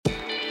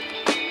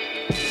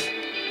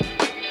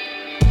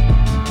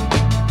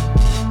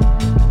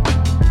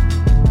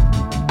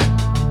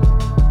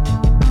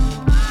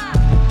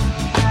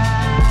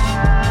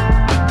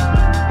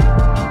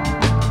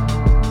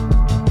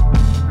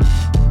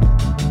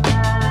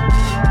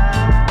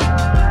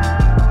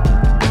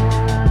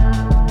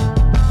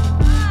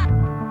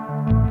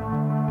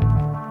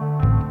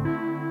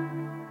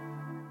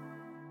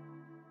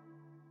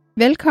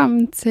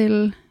Velkommen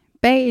til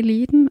Bag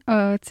Eliten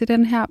og til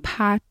den her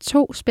part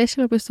 2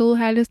 special episode,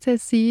 har jeg lyst til at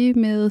sige,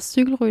 med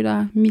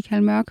cykelrytter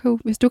Michael Mørkøv.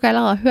 Hvis du ikke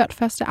allerede har hørt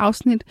første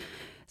afsnit,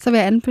 så vil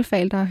jeg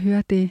anbefale dig at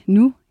høre det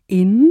nu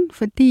inden,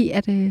 fordi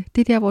at, det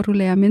er der, hvor du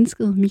lærer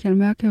mennesket Michael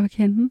Mørkøv at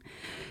kende.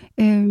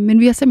 Men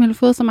vi har simpelthen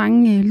fået så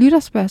mange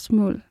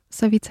lytterspørgsmål,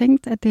 så vi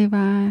tænkte, at det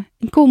var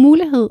en god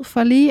mulighed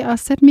for lige at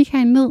sætte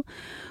Michael ned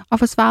og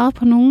få svaret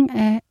på nogle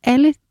af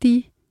alle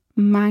de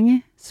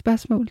mange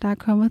spørgsmål, der er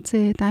kommet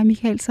til dig,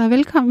 Michael. Så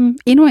velkommen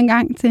endnu en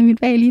gang til mit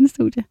Bag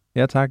Eliten-studie.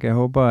 Ja, tak. Jeg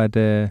håber,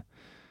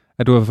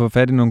 at du har fået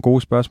fat i nogle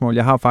gode spørgsmål.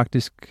 Jeg har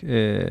faktisk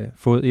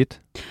fået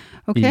et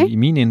i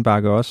min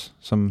indbakke også,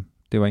 som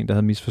det var en, der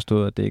havde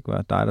misforstået, at det ikke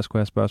var dig, der skulle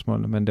have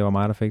spørgsmålene, men det var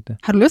mig, der fik det.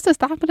 Har du lyst til at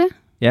starte på det?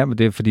 Ja, men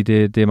det er fordi,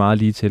 det er meget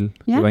lige til.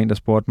 Ja. Det var en, der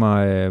spurgte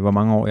mig, hvor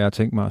mange år jeg har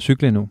tænkt mig at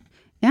cykle nu.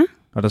 Ja.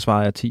 Og der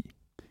svarede jeg 10.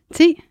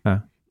 10? Ja.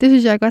 Det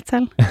synes jeg er et godt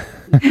tal.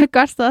 Et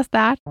godt sted at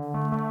starte.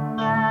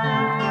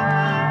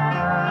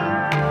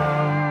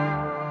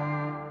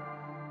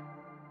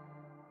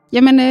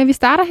 Jamen, vi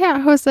starter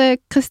her hos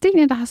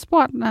Christine, der har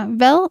spurgt mig,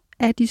 hvad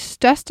er de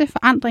største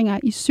forandringer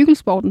i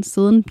cykelsporten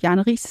siden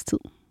Bjarne Riis' tid?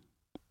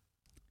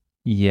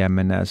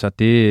 Jamen altså,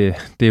 det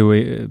er jo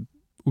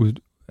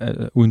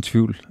uden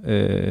tvivl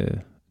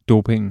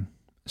dopingen,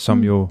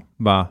 som jo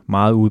var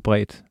meget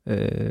udbredt,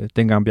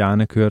 dengang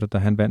Bjarne kørte, da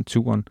han vandt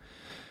turen.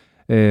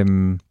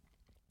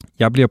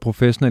 Jeg bliver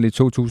professionel i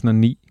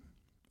 2009,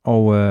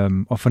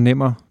 og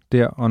fornemmer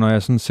der, og når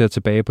jeg sådan ser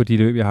tilbage på de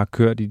løb, jeg har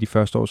kørt i de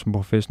første år som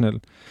professionel,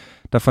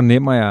 der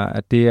fornemmer jeg,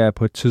 at det er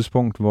på et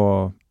tidspunkt,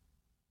 hvor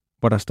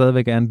der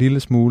stadigvæk er en lille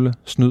smule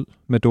snyd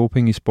med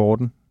doping i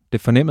sporten.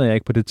 Det fornemmede jeg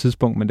ikke på det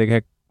tidspunkt, men det kan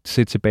jeg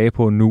se tilbage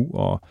på nu,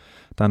 og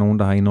der er nogen,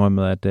 der har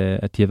indrømmet,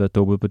 at de har været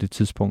dopet på det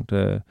tidspunkt.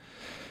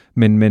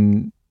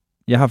 Men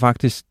jeg har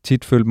faktisk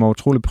tit følt mig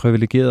utrolig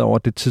privilegeret over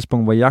det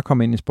tidspunkt, hvor jeg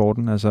kom ind i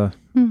sporten, altså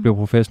blev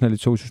professionel i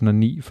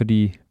 2009,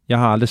 fordi jeg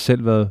har aldrig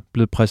selv været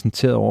blevet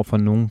præsenteret over for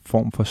nogen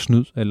form for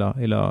snyd,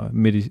 eller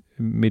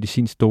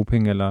medicinsk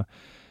doping, eller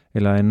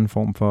anden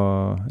form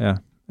for, ja.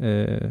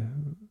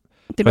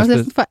 Det er også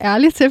næsten for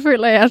ærligt til,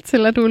 føler jeg,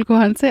 til at du vil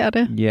kunne håndtere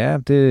det. Ja,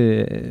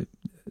 det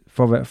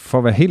for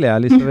at være helt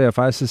ærlig, så vil jeg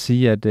faktisk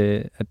sige, at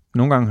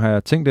nogle gange har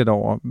jeg tænkt lidt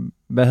over,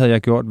 hvad havde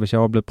jeg gjort, hvis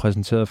jeg var blevet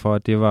præsenteret for,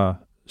 at det var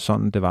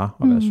sådan, det var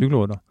at være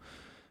cykelrytter.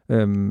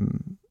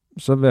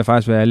 Så vil jeg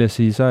faktisk være ærlig at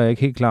sige, så er jeg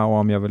ikke helt klar over,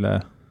 om jeg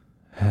ville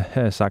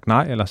have sagt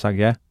nej eller sagt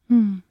ja.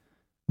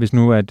 Hvis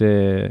nu, at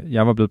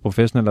jeg var blevet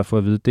professionel og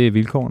fået at vide, det er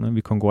vilkårene,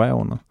 vi konkurrerer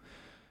under.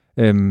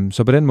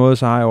 Så på den måde,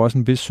 så har jeg også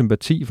en vis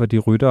sympati for de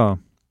ryttere,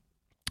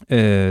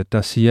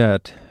 der siger,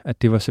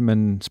 at det var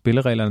simpelthen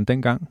spillereglerne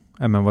dengang,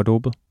 at man var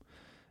dopet.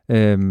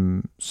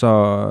 Så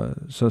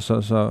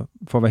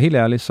for at være helt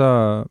ærlig, så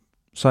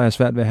er jeg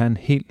svært ved at have en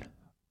helt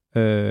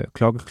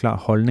klokkeklar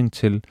holdning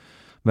til,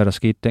 hvad der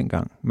skete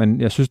dengang.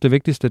 Men jeg synes, det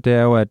vigtigste, det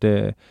er jo,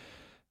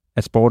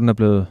 at sporten er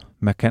blevet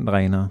markant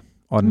renere,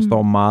 og den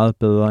står meget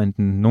bedre, end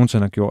den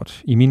nogensinde har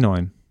gjort, i mine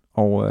øjne.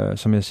 Og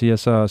som jeg siger,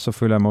 så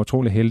føler jeg mig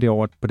utrolig heldig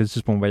over, at på det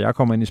tidspunkt, hvor jeg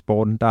kommer ind i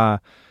sporten, der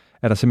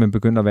er der simpelthen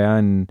begyndt at være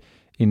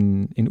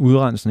en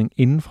udrensning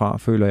indenfra,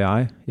 føler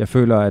jeg. Jeg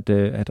føler, at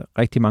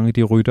rigtig mange af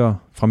de ryttere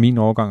fra min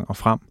årgang og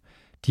frem,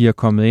 de er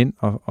kommet ind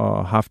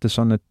og haft det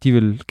sådan, at de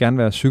vil gerne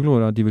være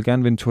cykelryttere, de vil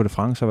gerne vinde Tour de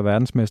France og være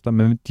verdensmester,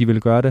 men de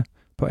vil gøre det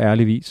på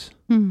ærlig vis.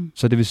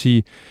 Så det vil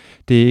sige,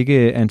 det er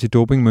ikke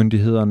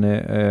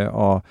antidopingmyndighederne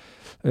og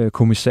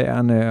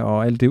kommissærerne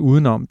og alt det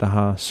udenom, der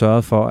har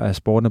sørget for, at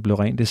sporten er blevet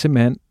ren. Det er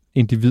simpelthen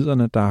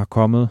individerne, der har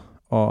kommet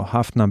og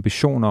haft en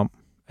ambition om,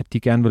 at de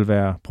gerne vil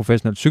være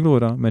professionelle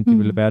cykelryttere, men de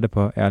vil være det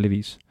på ærlig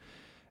vis.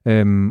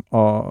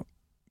 Og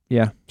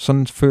ja,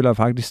 sådan føler jeg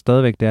faktisk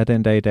stadigvæk, det er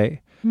den dag i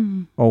dag.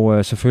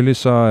 Og selvfølgelig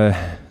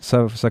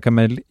så kan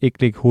man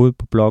ikke lægge hovedet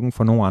på blokken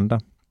for nogen andre.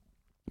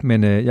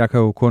 Men jeg kan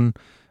jo kun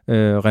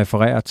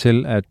referere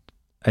til,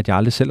 at jeg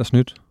aldrig selv har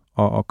snydt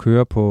og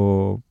kører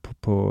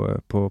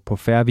på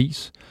fair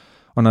vis.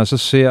 Og når jeg så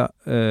ser,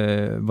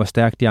 hvor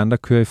stærkt de andre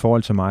kører i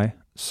forhold til mig,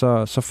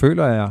 så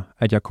føler jeg,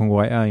 at jeg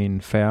konkurrerer i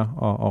en fair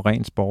og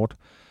ren sport.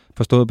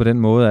 Forstået på den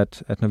måde,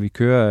 at når vi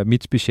kører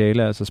mit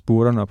speciale, altså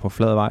spurterne og på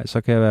flad vej,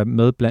 så kan jeg være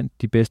med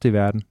blandt de bedste i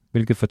verden,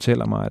 hvilket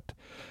fortæller mig,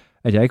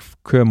 at jeg ikke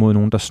kører mod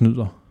nogen, der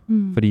snyder,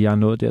 fordi jeg er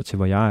nået dertil,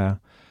 hvor jeg er.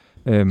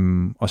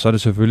 Og så er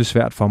det selvfølgelig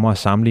svært for mig at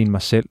sammenligne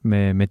mig selv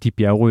med de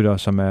bjergryttere,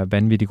 som er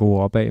vanvittigt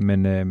gode opad,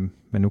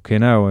 men nu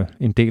kender jeg jo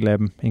en del af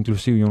dem,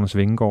 inklusive Jonas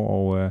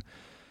Vingegaard,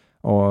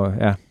 og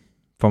ja,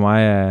 for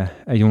mig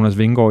er Jonas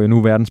Vingegaard jo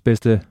nu verdens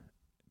bedste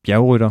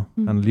bjergrytter.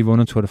 Han har lige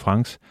vundet Tour de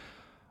France,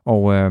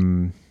 og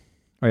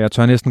jeg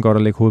tør næsten godt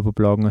at lægge hovedet på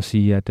blokken og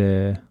sige, at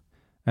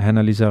han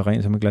er lige så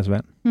ren som et glas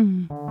vand.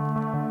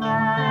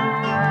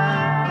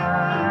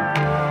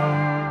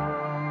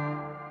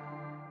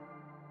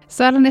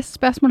 Så er der næste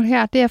spørgsmål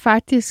her. Det er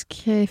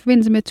faktisk i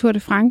forbindelse med Tour de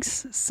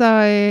France. Så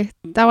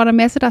der var der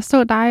masse, der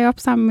stod dig op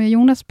sammen med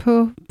Jonas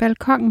på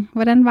balkongen.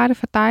 Hvordan var det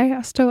for dig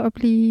at stå og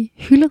blive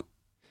hyldet?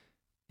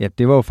 Ja,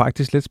 det var jo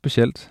faktisk lidt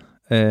specielt.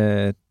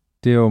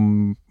 det har jo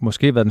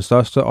måske været den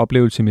største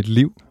oplevelse i mit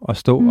liv, at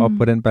stå op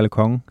på den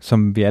balkon,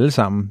 som vi alle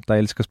sammen, der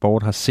elsker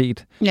sport, har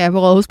set. Ja, på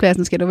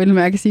Rådhuspladsen skal du vel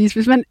mærke siges,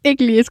 hvis man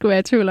ikke lige skulle være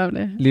i tvivl om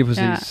det. Lige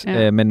præcis.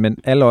 Ja. Men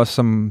alle os,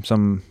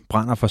 som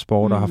brænder for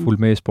sport og har fulgt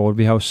med i sport,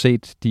 vi har jo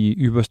set de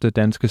ypperste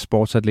danske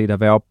sportsatleter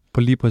være op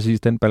på lige præcis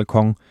den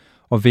balkon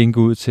og vinke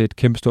ud til et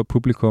kæmpestort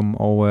publikum.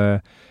 Og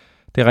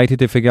det er rigtigt,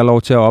 det fik jeg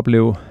lov til at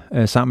opleve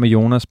sammen med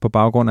Jonas på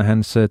baggrund af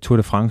hans Tour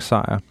de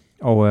France-sejr.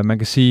 Og man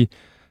kan sige,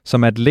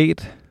 som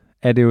atlet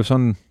er det jo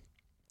sådan,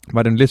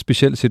 var det en lidt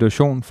speciel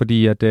situation,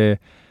 fordi at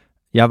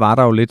jeg var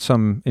der jo lidt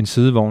som en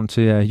sidevogn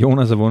til, at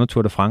Jonas har vundet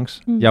Tour de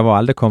France. Jeg var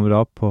aldrig kommet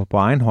op på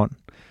egen hånd.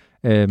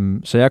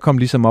 Så jeg kom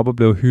ligesom op og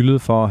blev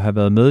hyldet for at have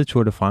været med i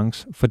Tour de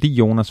France, fordi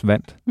Jonas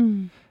vandt.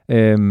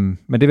 Men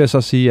det vil jeg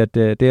så sige, at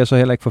det er jeg så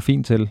heller ikke for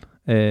fint til,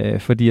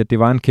 fordi at det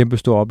var en kæmpe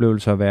stor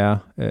oplevelse at være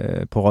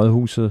på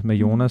Rådhuset med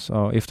Jonas,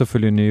 og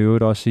efterfølgende i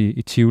øvrigt også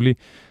i Tivoli,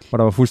 hvor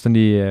der var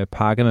fuldstændig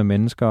pakket med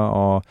mennesker,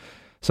 og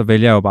så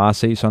vælger jeg jo bare at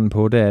se sådan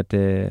på det,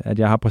 at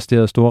jeg har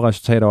præsteret store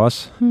resultater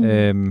også.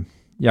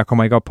 Jeg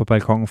kommer ikke op på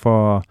balkonen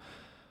for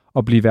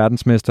at blive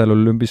verdensmester eller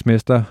olympisk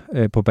mester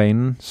på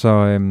banen, så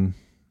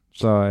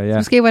ja. Så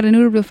måske var det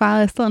nu, du blev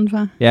fejret i stedet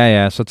for?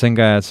 Ja, så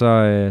tænker jeg, at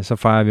så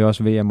fejrer vi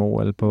også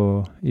VM-OL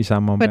i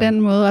samme omgang. På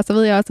den måde, og så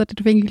ved jeg også, at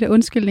du fik en lille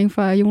undskyldning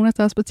fra Jonas,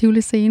 der også på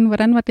Tivoli scene.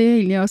 Hvordan var det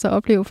egentlig også at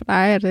opleve for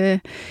dig, at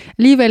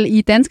alligevel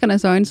i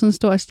danskernes øjne, sådan en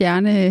stor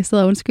stjerne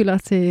sidder og undskylder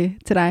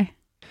til dig?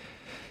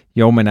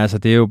 Jo, men altså,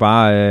 det er jo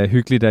bare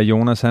hyggeligt, at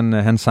Jonas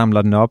han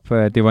samler den op.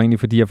 Det var egentlig,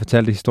 fordi jeg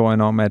fortalte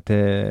historien om, at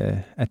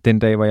den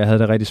dag, hvor jeg havde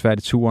det rigtig svært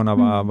i turen,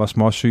 og var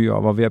småsyg,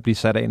 og var ved at blive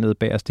sat af nede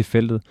bagerst i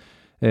feltet,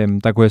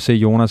 der kunne jeg se, at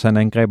Jonas han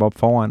angreb op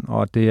foran,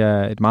 og det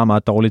er et meget,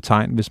 meget dårligt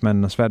tegn, hvis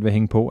man er svært ved at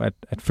hænge på, at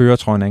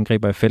førertrøjen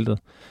angriber i feltet.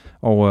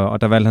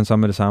 Og der valgte han så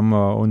med det samme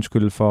at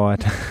undskylde for,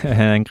 at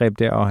han angreb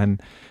der, og han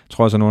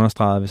tror også, han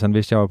understregede, at hvis han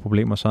vidste, at jeg var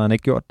problemer, så havde han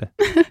ikke gjort det.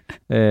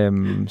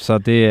 Så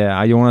det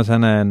er Jonas,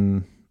 han er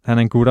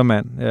en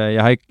guttermand.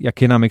 Jeg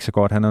kender ham ikke så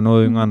godt. Han er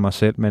noget yngre end mig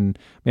selv, men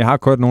jeg har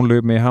kørt nogle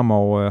løb med ham,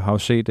 og har jo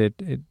set et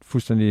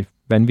fuldstændig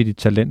vanvittigt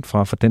talent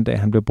fra den dag,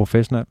 han blev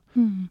professionel.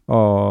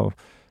 Og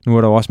nu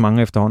er der jo også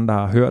mange efterhånden, der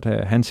har hørt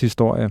hans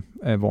historie,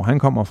 hvor han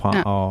kommer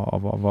fra,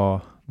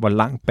 og hvor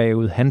langt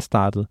bagud han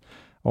startede.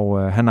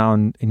 Og han har jo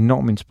en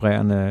enormt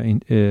inspirerende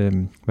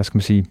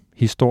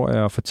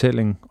historie og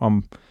fortælling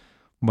om,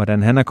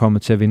 hvordan han er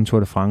kommet til at vinde Tour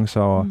de France,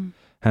 og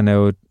han er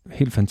jo et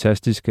helt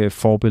fantastisk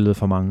forbillede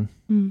for mange.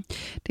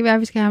 Det er værd, at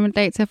vi skal have en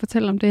dag til at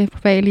fortælle om det på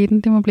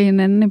Bageliten. Det må blive en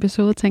anden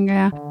episode, tænker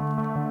jeg.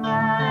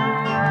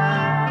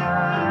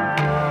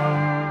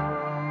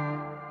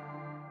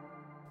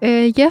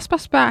 Jesper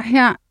spørger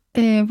her,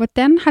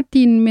 hvordan har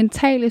din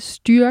mentale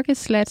styrke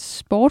 /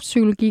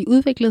 sportspsykologi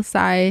udviklet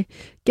sig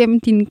gennem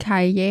din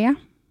karriere?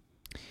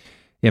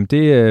 Jamen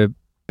det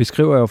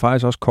beskriver jeg jo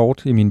faktisk også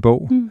kort i min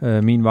bog,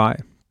 Min Vej,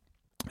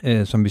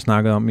 som vi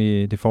snakkede om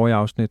i det forrige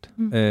afsnit.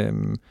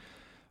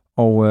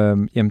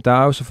 Jamen der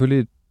er jo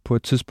selvfølgelig på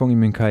et tidspunkt i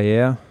min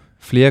karriere,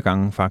 flere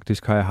gange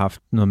faktisk, har jeg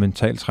haft noget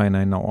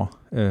mentaltræner indover.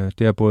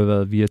 Det har både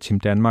været via Team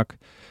Danmark,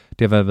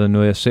 det har været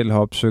noget, jeg selv har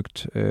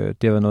opsøgt,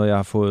 det har været noget, jeg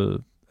har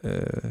fået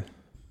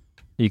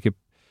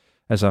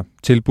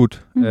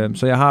tilbudt.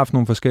 Så jeg har haft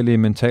nogle forskellige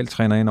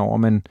mentaltræner indover,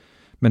 men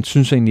man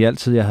synes egentlig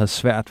altid, jeg havde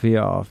svært ved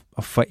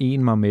at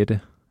forene mig med det.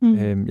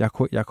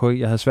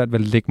 Jeg havde svært ved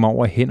at lægge mig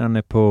over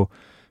hænderne på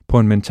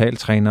en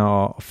mentaltræner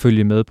og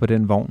følge med på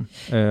den vogn.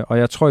 Og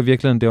jeg tror i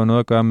virkeligheden, det var noget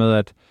at gøre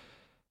med,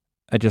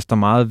 at jeg står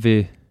meget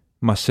ved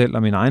mig selv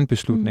og mine egne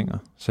beslutninger.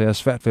 Så jeg er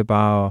svært ved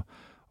bare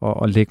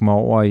at lægge mig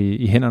over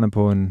i hænderne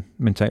på en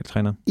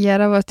mentaltræner. Ja,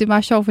 det er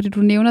meget sjovt, fordi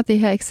du nævner det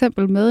her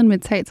eksempel med en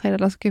mentaltræner,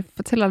 der skal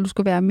fortælle dig, at du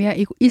skal være mere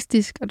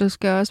egoistisk, og du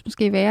skal også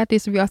måske være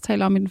det, som vi også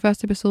taler om i den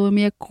første episode,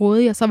 mere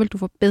grådig, og så vil du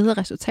få bedre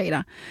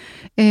resultater.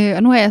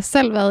 Og nu har jeg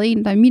selv været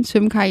en, der i min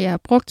svømmekarriere har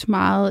brugt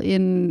meget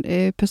en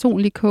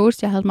personlig coach,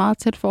 jeg havde et meget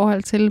tæt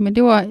forhold til, men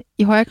det var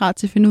i højere grad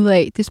til at finde ud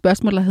af det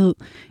spørgsmål, der hed,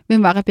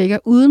 hvem var Rebecca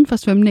uden for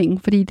svømningen?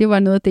 Fordi det var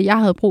noget af det, jeg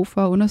havde brug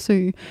for at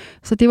undersøge.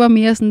 Så det var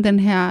mere sådan den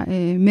her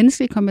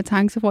menneskelige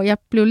kompetence, hvor jeg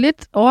blev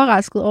lidt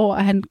overrasket over,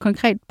 at han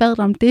konkret bad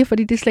om det,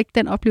 fordi det er slet ikke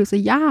den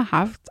oplevelse, jeg har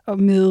haft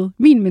med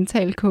min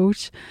mental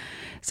coach.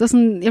 Så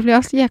sådan,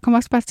 jeg kommer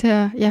også bare til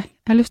at, jeg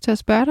har lyst til at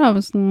spørge dig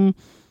om sådan,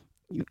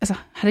 altså,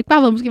 har det ikke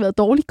bare måske været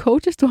dårlige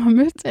coaches, du har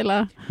mødt,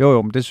 eller?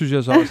 Jo, men det synes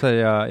jeg så også,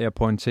 at jeg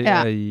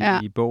pointerer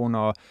i bogen,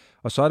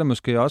 og så har det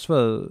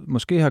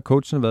måske har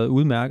coachen været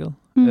udmærket,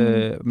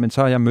 men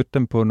så har jeg mødt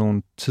dem på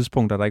nogle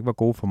tidspunkter, der ikke var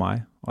gode for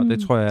mig, og det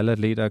tror jeg, alle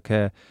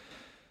atleter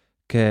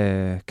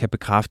kan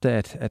bekræfte,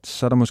 at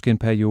så er der måske en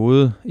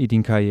periode i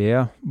din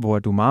karriere, hvor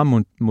du er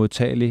meget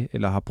modtagelig,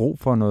 eller har brug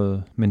for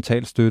noget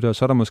mental støtte, og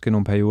så er der måske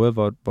nogle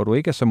perioder, hvor du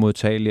ikke er så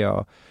modtagelig,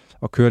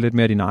 og kører lidt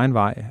mere din egen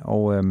vej,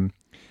 og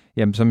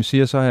jamen, som jeg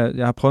siger, så har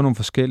jeg prøvet nogle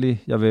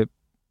forskellige. Jeg vil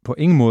på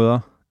ingen måder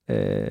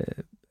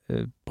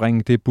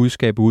bringe det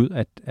budskab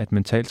ud, at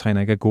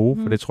mentaltræner ikke er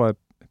gode, for det tror jeg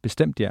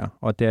bestemt de er,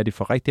 og det er de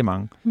for rigtig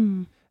mange.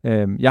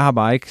 Jeg har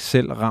bare ikke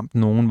selv ramt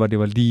nogen, hvor det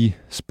var lige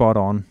spot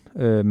on,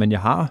 men jeg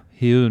har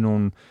hævet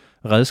nogle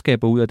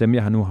redskaber ud af dem,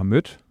 jeg nu har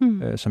mødt,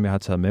 som jeg har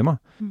taget med mig.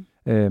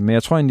 Men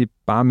jeg tror egentlig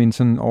bare, min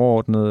sådan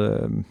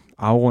overordnede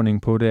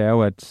afrunding på det er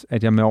jo,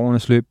 at jeg med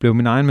årenes løb blev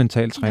min egen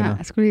mentaltræner. Ja,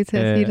 jeg skulle lige til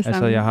at sige det samme.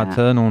 Altså, jeg har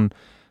taget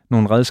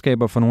nogle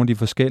redskaber for nogle af de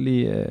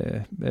forskellige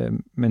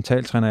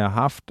mentaltræner, jeg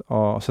har haft,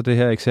 og så det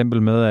her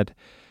eksempel med, at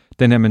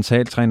den her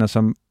mentaltræner,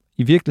 som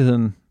i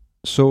virkeligheden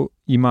så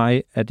i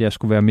mig, at jeg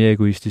skulle være mere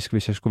egoistisk,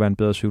 hvis jeg skulle være en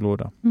bedre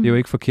cykelrytter. Det er jo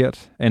ikke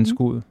forkert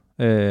anskuet.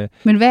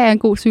 Men hvad er en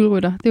god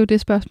cykelrytter? Det er jo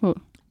det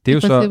spørgsmål. Det er jo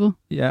så,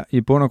 ja,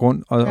 i bund og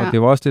grund, og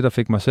det var også det, der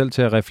fik mig selv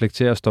til at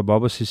reflektere og stoppe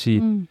op og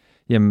sige,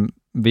 jamen,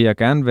 vil jeg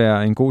gerne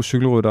være en god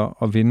cykelrytter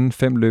og vinde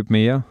 5 løb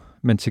mere,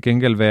 men til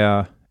gengæld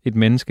være et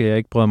menneske, jeg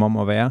ikke bryder mig om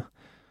at være?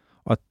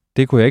 Og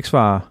det kunne jeg ikke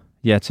svare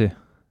ja til.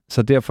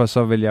 Så derfor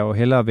så vil jeg jo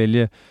hellere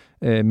vælge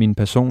min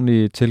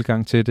personlige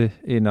tilgang til det,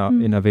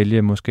 end at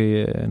vælge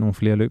måske nogle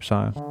flere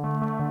løbsejre.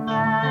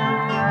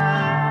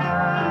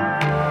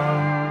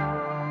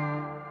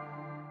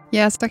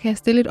 Ja, så kan jeg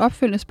stille et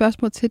opfølgende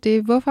spørgsmål til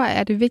det. Hvorfor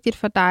er det vigtigt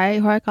for dig i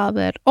høj grad at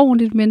være et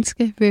ordentligt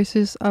menneske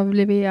versus at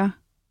levere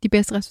de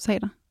bedste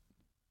resultater?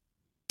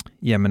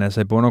 Jamen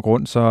altså i bund og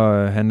grund,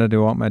 så handler det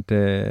jo om, at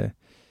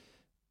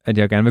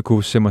jeg gerne vil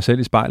kunne se mig selv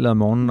i spejlet om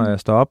morgenen, når jeg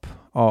står op,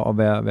 og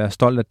være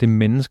stolt af det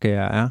menneske,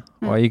 jeg er,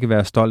 og ikke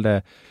være stolt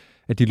af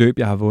de løb,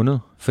 jeg har vundet.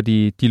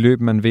 Fordi de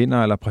løb, man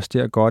vinder eller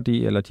præsterer godt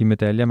i, eller de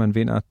medaljer, man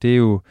vinder, det er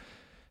jo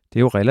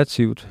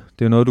relativt.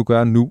 Det er jo noget, du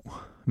gør nu.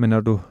 Men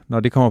når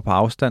det kommer på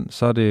afstand,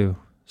 så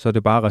er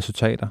det bare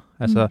resultater.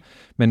 Altså,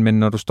 men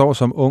når du står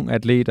som ung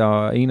atlet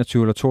og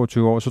 21 eller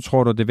 22 år, så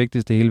tror du, at det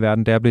vigtigste i hele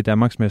verden, det er at blive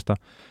Danmarksmester,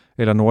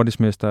 eller nordisk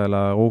mester,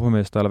 eller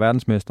europamester, eller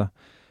verdensmester.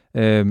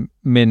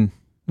 Men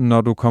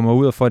når du kommer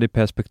ud og får det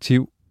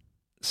perspektiv,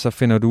 så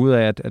finder du ud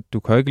af, at du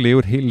kan jo ikke leve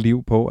et helt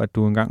liv på, at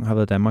du engang har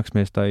været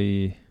Danmarksmester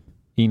i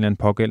en eller anden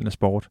pågældende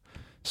sport.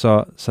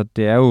 Så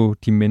det er jo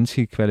de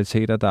menneskelige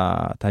kvaliteter,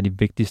 der er de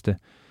vigtigste.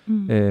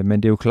 Men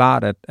det er jo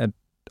klart, at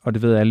og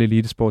det ved alle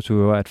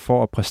elitesportsudøvere, at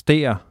for at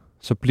præstere,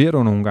 så bliver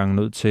du nogle gange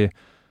nødt til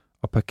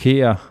at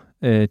parkere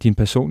din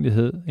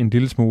personlighed en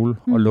lille smule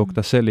og lukke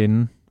dig selv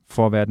inde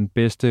for at være den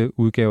bedste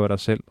udgave af dig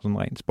selv, sådan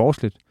rent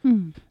sportsligt.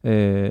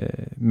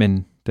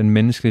 Men den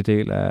menneskelige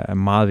del er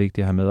meget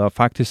vigtig at have med. Og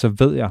faktisk så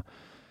ved jeg,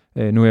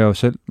 nu er jeg jo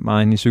selv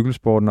meget inde i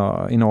cykelsporten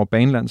og ind over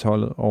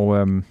banelandsholdet,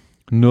 og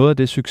noget af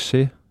det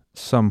succes,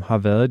 som har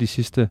været de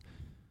sidste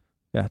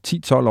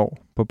 10-12 år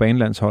på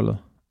banelandsholdet,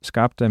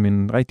 skabt af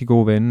min rigtig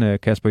gode ven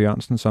Kasper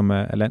Jørgensen, som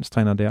er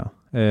landstræner der.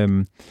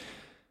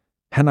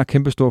 Han har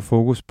kæmpe stor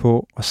fokus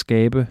på at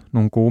skabe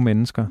nogle gode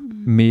mennesker,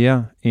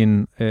 mere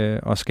end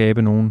at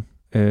skabe nogen,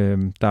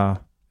 der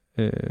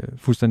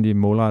fuldstændig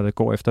målrettet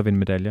går efter at vinde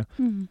medaljer.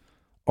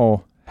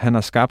 Og han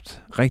har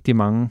skabt rigtig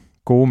mange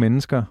gode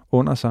mennesker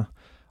under sig,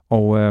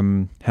 og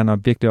han har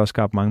virkelig også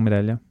skabt mange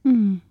medaljer.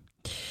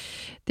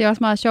 Det er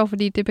også meget sjovt,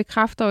 fordi det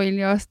bekræfter jo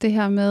egentlig også det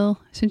her med,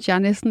 synes jeg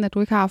næsten, at du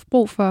ikke har haft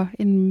brug for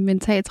en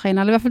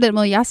mentaltræner. Eller i hvert fald den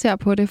måde, jeg ser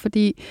på det,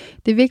 fordi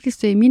det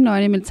vigtigste i mine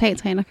øjne, en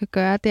mentaltræner kan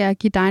gøre, det er at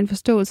give dig en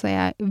forståelse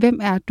af, hvem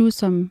er du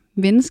som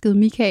mennesket,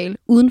 Michael,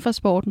 uden for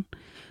sporten.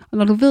 Og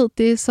når du ved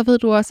det, så ved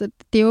du også, at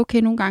det er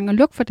okay nogle gange at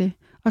lukke for det.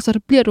 Og så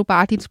bliver du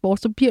bare din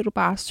sport, så bliver du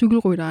bare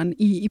cykelrytteren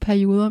i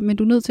perioder. Men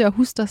du er nødt til at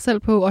huske dig selv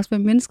på, også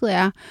hvem mennesket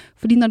er.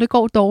 Fordi når det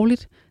går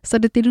dårligt, så er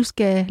det det, du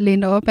skal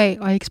læne dig op af,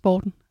 og ikke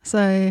sporten.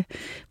 Så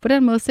på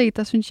den måde set,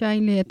 der synes jeg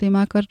egentlig, at det er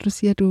meget godt, at du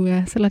siger, at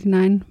du selv er din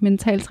egen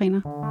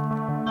mentaltræner.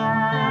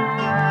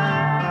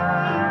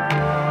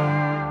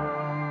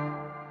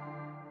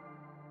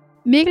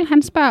 Mikkel,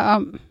 han spørger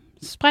om,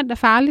 sprint er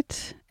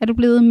farligt. Er du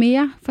blevet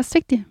mere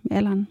forsigtig med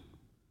alderen?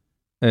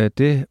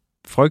 Det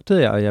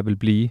frygtede jeg, at jeg ville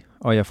blive.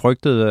 Og jeg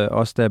frygtede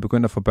også, da jeg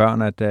begyndte at få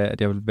børn, at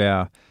jeg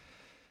ville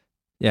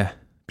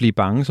blive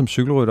bange som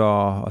cykelrytter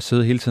og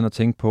sidde hele tiden og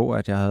tænke på,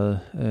 at jeg havde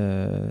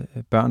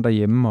børn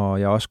derhjemme, og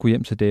jeg også skulle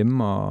hjem til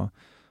dem og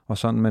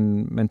sådan.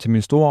 Men til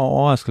min store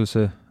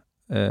overraskelse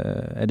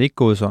er det ikke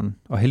gået sådan.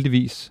 Og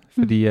heldigvis,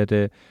 fordi at,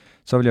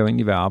 så ville jeg jo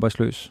egentlig være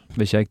arbejdsløs,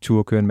 hvis jeg ikke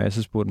turde køre en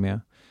masse spurt mere.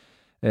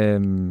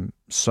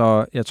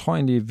 Så jeg tror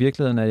egentlig i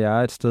virkeligheden, at jeg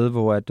er et sted,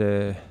 hvor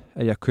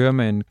at jeg kører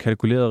med en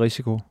kalkuleret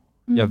risiko.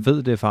 Jeg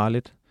ved, det er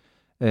farligt.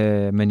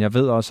 Men jeg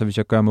ved også, at hvis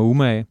jeg gør mig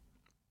umage,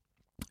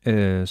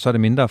 så er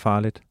det mindre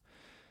farligt.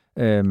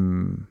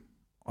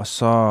 Og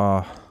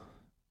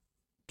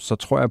så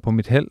tror jeg på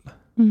mit held.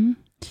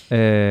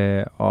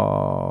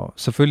 Og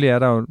selvfølgelig er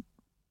der jo...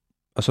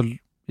 Og så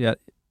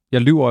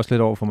jeg lyver også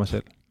lidt over for mig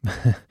selv.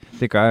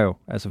 Det gør jeg jo.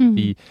 Altså,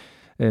 fordi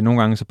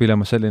nogle gange så bilder jeg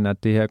mig selv ind,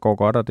 at det her går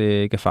godt, og det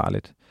ikke er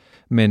farligt.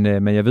 Men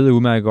jeg ved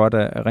udmærket godt,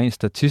 at rent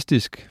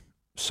statistisk,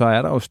 så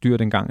er der jo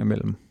styrt en gang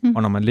imellem.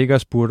 Og når man ligger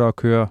og spurter og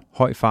kører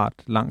høj fart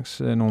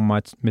langs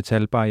nogle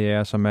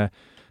metalbarrierer, som er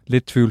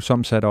lidt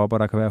tvivlsomt sat op, og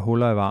der kan være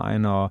huller i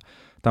vejen, og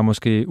der er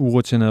måske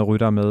urutinerede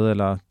rytter med,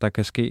 eller der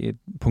kan ske et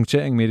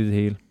punktering midt i det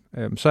hele,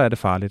 så er det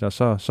farligt, og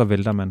så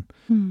vælter man.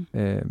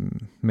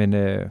 Men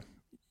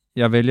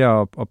jeg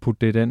vælger at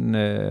putte det i den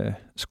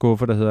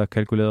skuffe, der hedder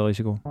kalkuleret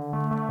risiko.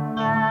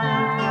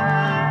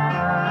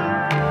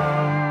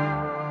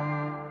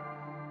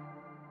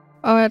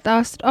 Og der er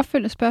også et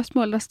opfølgende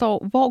spørgsmål, der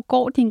står, hvor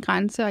går din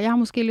grænse? Og jeg har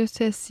måske lyst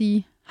til at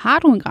sige, har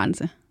du en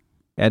grænse?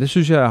 Ja, det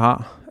synes jeg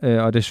har.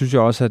 Og det synes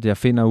jeg også, at jeg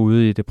finder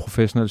ude i det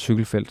professionelle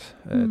cykelfelt.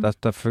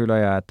 Der føler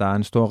jeg, at der er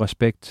en stor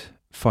respekt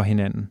for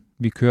hinanden.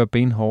 Vi kører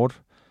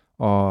benhårdt,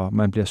 og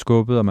man bliver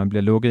skubbet, og man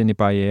bliver lukket ind i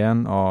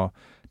barrieren, og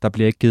der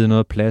bliver ikke givet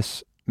noget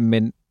plads.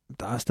 Men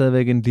der er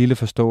stadigvæk en lille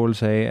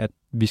forståelse af, at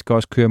vi skal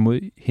også køre mod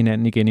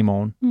hinanden igen i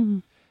morgen.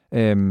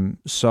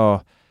 Så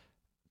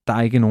der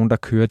er ikke nogen, der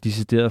kører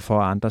decideret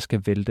for, at andre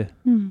skal vælte.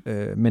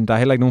 Men der er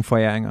heller ikke nogen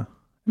foræringer.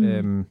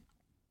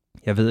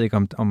 Jeg ved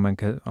ikke,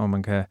 om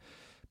man kan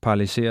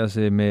paralysere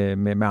sig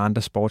med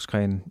andre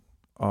sportsgrene,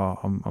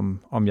 og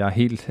om jeg er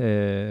helt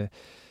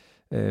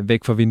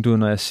væk fra vinduet,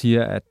 når jeg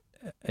siger,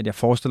 at jeg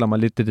forestiller mig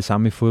lidt det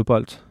samme i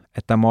fodbold.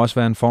 At der må også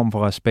være en form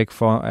for respekt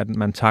for, at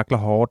man takler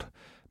hårdt,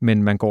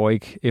 men man går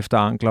ikke efter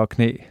ankler og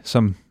knæ,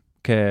 som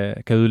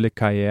kan ødelægge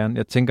karrieren.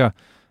 Jeg tænker,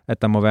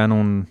 at der må være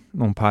nogle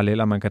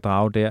paralleller, man kan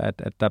drage der,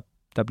 at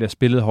der bliver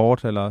spillet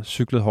hårdt eller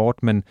cyklet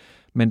hårdt,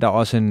 men der er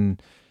også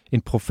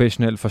en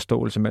professionel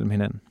forståelse mellem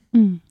hinanden.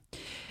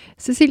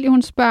 Cecilie,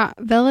 hun spørger,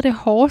 hvad er det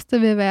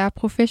hårdeste ved at være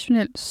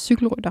professionel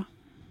cykelrytter?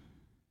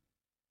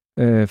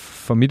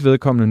 For mit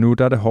vedkommende nu,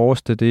 der er det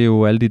hårdeste, det er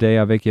jo alle de dage,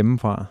 jeg er væk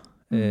hjemmefra.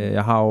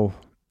 Jeg har jo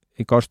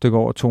et godt stykke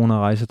over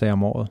 200 rejsedage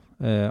om året,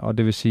 og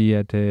det vil sige,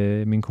 at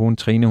min kone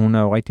Trine, hun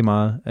er jo rigtig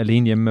meget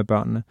alene hjemme med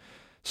børnene.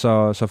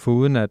 Så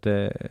foruden at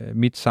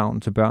mit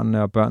savn til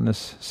børnene og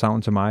børnenes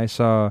savn til mig,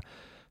 så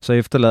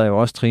efterlader jeg jo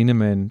også Trine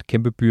med en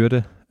kæmpe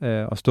byrde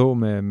at stå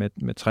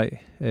med 3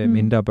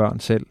 mindre børn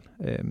selv.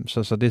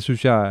 Så det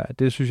synes jeg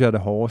er det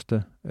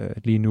hårdeste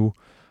lige nu.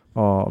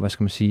 Og hvad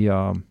skal man sige,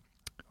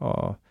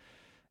 og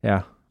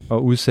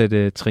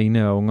udsætte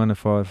Trine og ungerne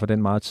for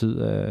den meget tid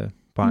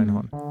på egen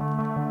hånd.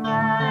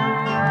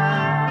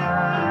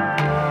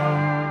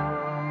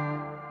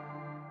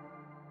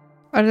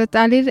 Og der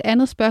er lidt et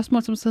andet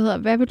spørgsmål, som så hedder,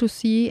 hvad vil du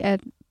sige, at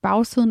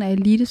bagsiden af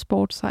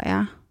elitesport så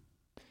er?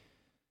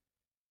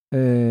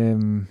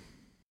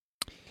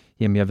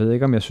 Jamen, jeg ved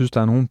ikke, om jeg synes,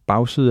 der er nogen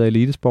bagside af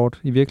elitesport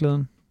i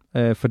virkeligheden.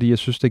 Fordi jeg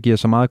synes, det giver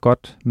så meget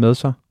godt med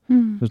sig.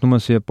 Hvis nu man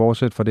siger,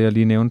 bortset fra det, jeg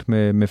lige nævnte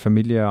med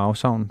familie og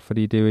afsavn,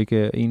 fordi det er jo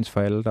ikke ens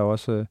for alle. Der er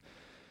også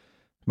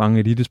mange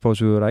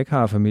elitesportsudøvere, der ikke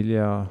har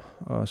familie,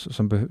 og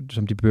som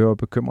de behøver at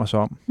bekymre sig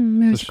om.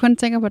 Men hvis du kun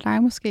tænker på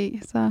dig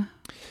måske, så...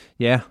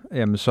 Ja,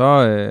 jamen så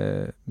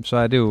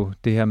er det jo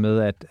det her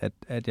med,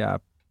 at jeg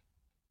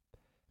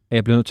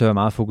bliver nødt til at være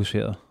meget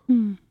fokuseret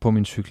på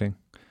min cykling.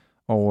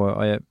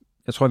 Og jeg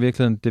tror i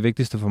virkeligheden, det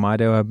vigtigste for mig,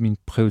 det er jo at have mine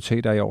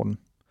prioriteter i orden.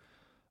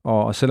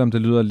 Og selvom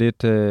det lyder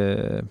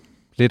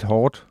lidt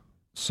hårdt,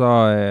 så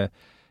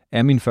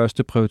er min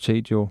første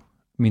prioritet jo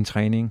min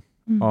træning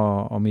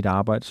og mit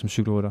arbejde som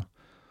cykelrytter.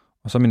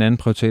 Og så min anden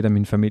prioritet er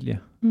min familie.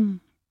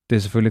 Det er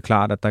selvfølgelig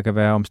klart, at der kan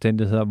være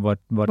omstændigheder,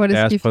 hvor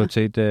deres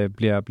prioritet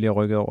bliver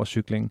rykket over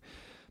cyklingen.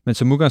 Men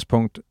som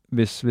udgangspunkt,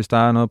 hvis der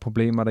er noget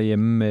problemer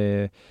derhjemme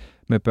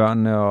med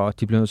børnene, og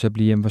de bliver nødt til at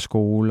blive hjemme fra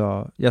skole,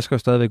 og jeg skal jo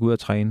stadigvæk ud og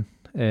træne.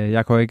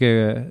 Jeg kan jo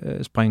ikke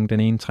springe den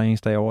ene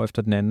træningsdag over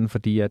efter den anden,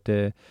 fordi at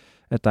der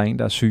er en,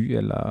 der er syg,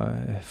 eller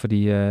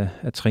fordi at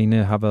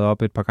Trine har været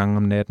op et par gange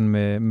om natten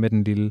med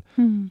den lille.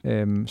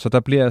 Så der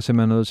bliver jeg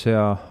simpelthen nødt til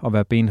at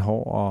være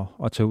benhård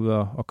og tage ud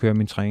og køre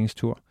min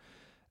træningstur.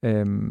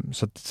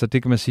 Så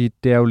det kan man sige,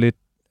 det er jo lidt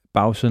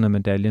bagsiden af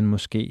medaljen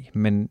måske,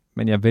 men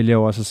jeg vælger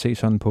jo også at se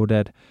sådan på det,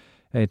 at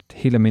et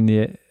helt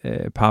almindeligt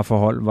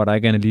parforhold, hvor der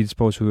ikke er en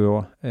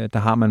elitesportsudøver, der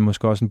har man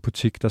måske også en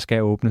butik, der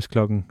skal åbnes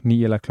klokken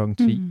 9 eller klokken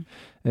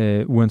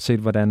 10, uanset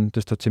hvordan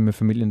det står til med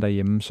familien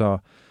derhjemme.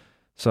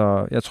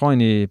 Så jeg tror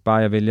egentlig bare,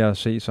 jeg vælger at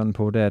se sådan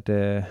på det,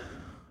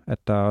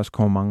 at der også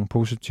kommer mange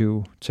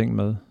positive ting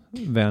med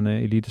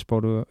værende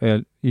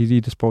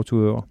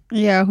elitesportsudøver.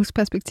 Ja, og husk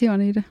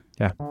perspektiverne i det.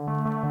 Ja.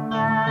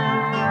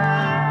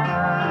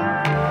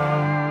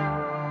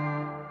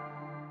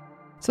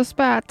 Så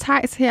spørger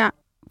Theis her,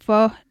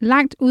 hvor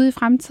langt ude i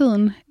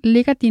fremtiden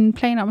ligger dine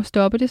planer om at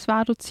stoppe? Det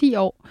svarer du 10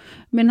 år.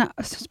 Men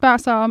spørger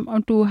så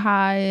om du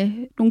har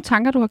nogle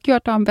tanker, du har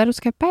gjort dig om, hvad du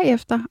skal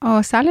bagefter,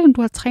 og særligt om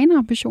du har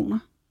trænerambitioner.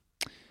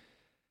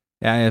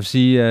 Ja, jeg vil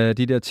sige, at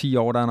de der 10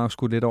 år, der er nok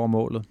skudt lidt over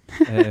målet.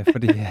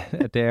 Fordi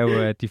det er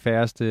jo de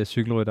færreste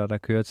cykelrytter, der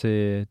kører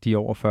til de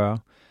over 40.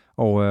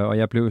 Og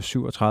jeg blev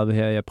 37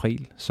 her i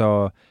april.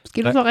 Så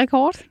skal du så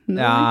rekord?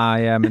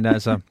 Ja, men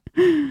altså,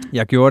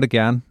 jeg gjorde det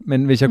gerne.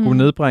 Men hvis jeg kunne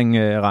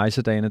nedbringe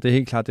rejsedagene, det er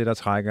helt klart det, der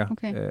trækker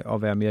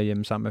at være mere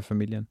hjemme sammen med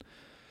familien.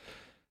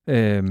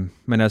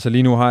 Men altså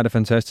lige nu har jeg det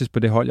fantastisk på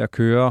det hold, jeg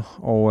kører.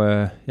 Og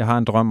jeg har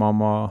en drøm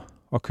om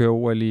at køre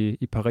OL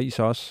i Paris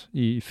også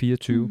i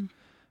 24.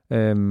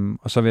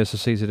 Og så vil jeg så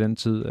se til den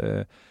tid,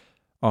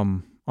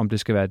 om det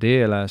skal være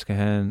det, eller jeg skal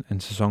have en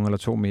sæson eller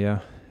 2 mere.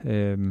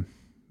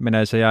 Men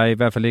altså, jeg er i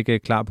hvert fald ikke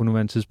klar på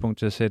nuværende tidspunkt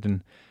til at sætte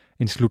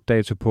en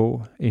slutdato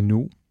på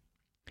endnu.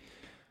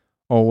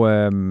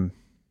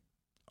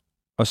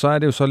 Og så er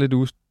det jo så lidt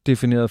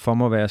udefineret for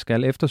mig, hvad jeg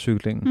skal efter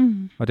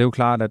cyklingen. Og det er jo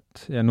klart, at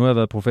jeg nu har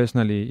været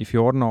professionel i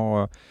 14 år,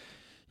 og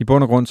i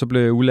bund og grund så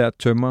blev jeg udlært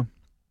tømrer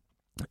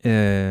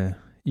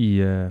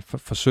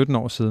for 17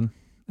 år siden.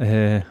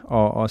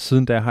 Og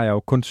siden da har jeg jo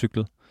kun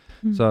cyklet.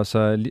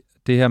 Så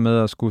det her med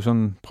at skulle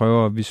sådan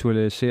prøve at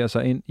visualisere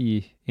sig ind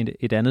i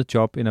et andet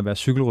job, end at være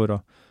cykelrytter,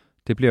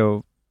 det bliver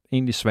jo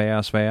egentlig sværere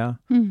og sværere.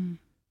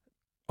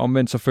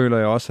 Omvendt så føler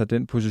jeg også, at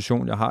den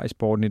position, jeg har i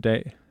sporten i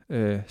dag,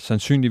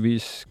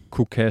 sandsynligvis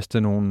kunne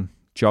kaste nogle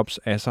jobs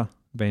af sig,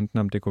 hvad enten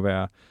om det kunne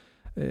være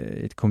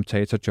et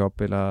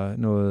kommentatorjob, eller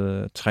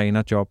noget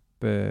trænerjob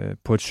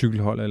på et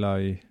cykelhold, eller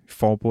i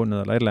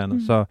forbundet, eller et eller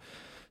andet. Så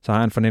har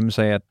jeg en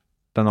fornemmelse af, at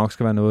der nok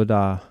skal være noget,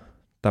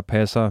 der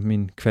passer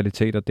mine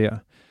kvaliteter der. Er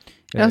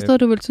der også noget,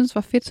 du ville synes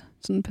var fedt,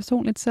 sådan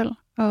personligt selv,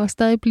 og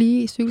stadig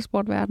blive i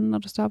cykelsportverdenen, når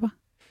du stopper?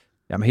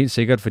 Jamen helt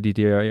sikkert,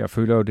 fordi jeg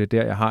føler jo, det er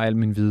der, jeg har al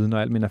min viden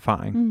og al min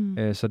erfaring.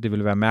 Så det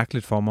ville være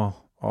mærkeligt for mig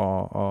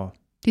at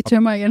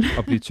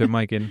blive tømmer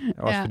igen.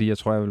 Også fordi jeg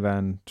tror, jeg vil være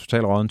en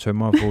total rådden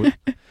tømmer at få ud.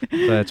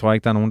 Så jeg tror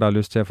ikke, der er nogen, der har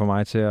lyst til at få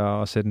mig til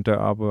at sætte en dør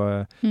op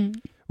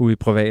ude i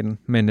privaten.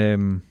 Men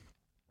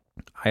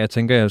jeg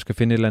tænker, jeg skal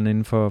finde et eller andet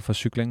inden for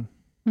cykling.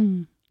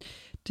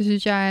 Det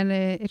synes jeg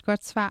er et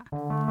godt svar.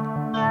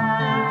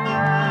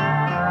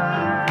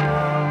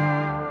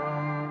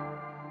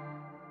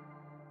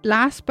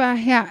 Lars spørger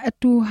her, at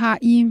du har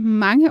i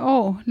mange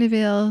år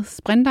leveret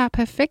sprinter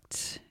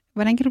perfekt.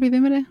 Hvordan kan du blive ved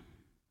med det?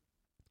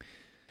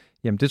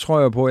 Jamen det tror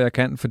jeg på, at jeg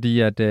kan, fordi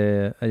at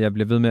jeg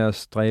bliver ved med at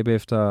stræbe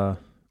efter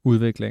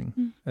udvikling,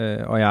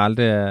 og jeg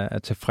aldrig er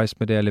tilfreds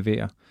med det, jeg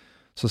leverer.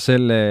 Så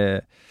selv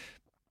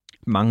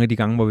mange af de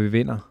gange, hvor vi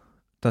vinder,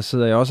 der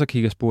sidder jeg også og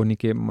kigger sporten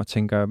igennem og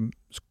tænker,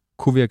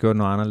 kunne vi have gjort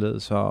noget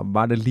anderledes, og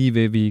var det lige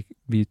ved,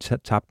 vi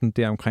tabte den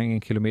der omkring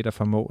 1 kilometer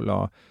fra mål,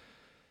 og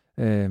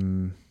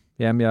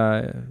jamen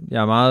jeg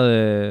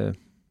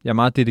er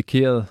meget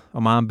dedikeret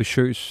og meget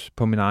ambitiøs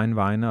på min egen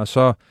vegne, og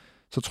så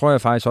tror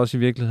jeg faktisk også i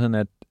virkeligheden,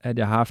 at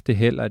jeg har haft det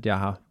held, at jeg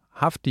har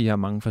haft de her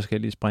mange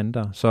forskellige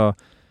sprinter, så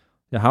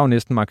jeg har jo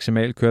næsten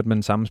maksimalt kørt med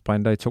den samme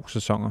sprinter i 2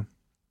 sæsoner.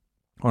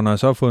 Og når jeg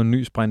så har fået en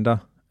ny sprinter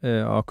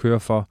at køre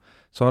for,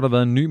 så har der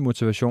været en ny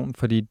motivation,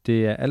 fordi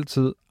det er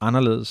altid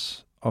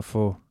anderledes at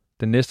få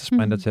den næste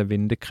sprinter til at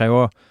vinde. Det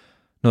kræver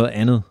noget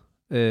andet.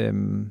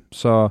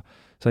 Så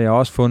jeg har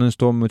også fundet en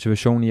stor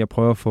motivation i at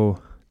prøve at få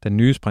den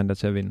nye sprinter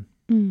til at vinde.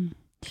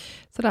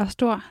 Så der er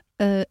stor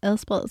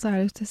adspredelse, har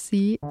jeg lyst til at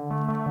sige.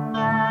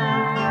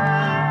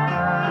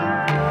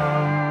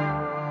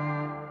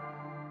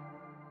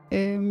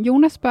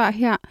 Jonas spørger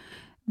her,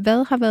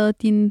 hvad har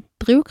været din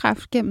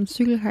drivkraft gennem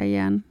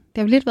cykelkarrieren? Det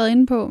har vi lidt været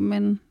inde på,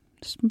 men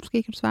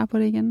måske kan du svare på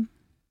det igen.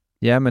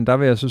 Ja, men der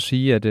vil jeg så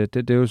sige, at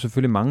det er jo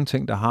selvfølgelig mange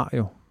ting, der har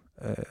jo.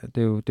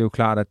 Det er jo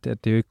klart, at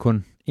det er jo ikke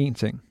kun én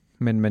ting.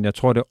 Men jeg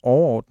tror, det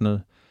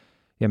overordnede,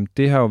 jamen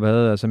det har jo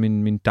været, altså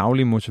min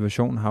daglige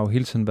motivation har jo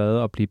hele tiden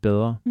været at blive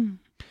bedre.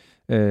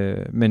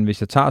 Men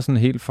hvis jeg tager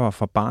sådan helt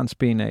fra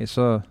barnsben af,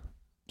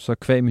 så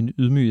kvæg min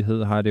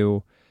ydmyghed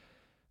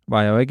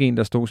var jeg jo ikke en,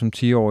 der stod som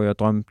 10-årig og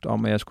drømte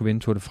om, at jeg skulle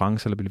vinde Tour de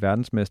France eller blive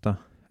verdensmester.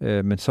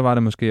 Men så var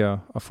det måske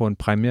at få en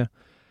præmie,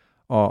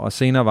 og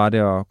senere var det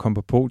at komme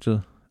på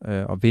podiet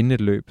og vinde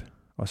et løb.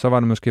 Og så var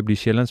det måske at blive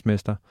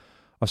sjællandsmester.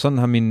 Og sådan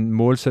har min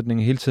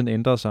målsætning hele tiden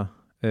ændret sig.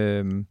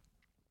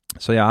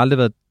 Så jeg har aldrig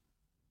været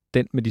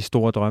den med de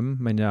store drømme,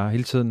 men jeg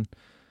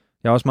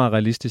er også meget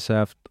realistisk, så jeg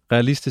har haft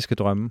realistiske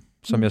drømme,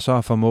 som jeg så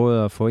har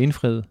formået at få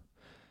indfriet.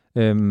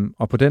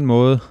 Og på den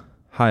måde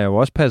har jeg jo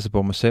også passet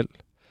på mig selv,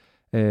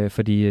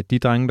 fordi de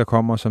drenge, der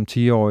kommer som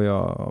 10-årige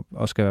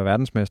og skal være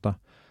verdensmester,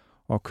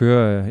 og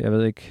kører, jeg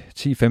ved ikke,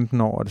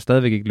 10-15 år, og det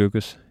stadigvæk ikke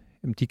lykkes,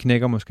 de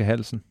knækker måske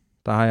halsen.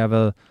 Der har jeg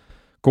været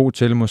god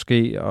til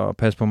måske at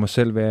passe på mig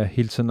selv ved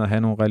hele tiden at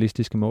have nogle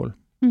realistiske mål.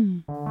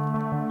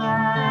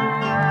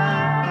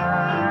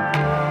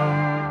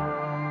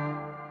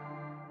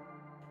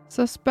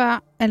 Så spørger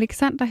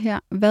Alexander her,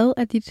 hvad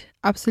er dit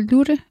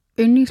absolutte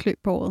yndlingsløb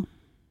på året?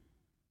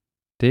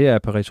 Det er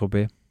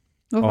Paris-Roubaix.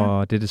 Hvorfor?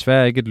 Og det er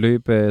desværre ikke et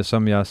løb,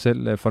 som jeg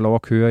selv får lov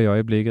at køre i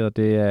øjeblikket, og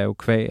det er jo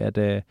kvæg,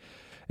 at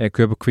jeg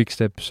kører på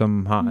Quickstep,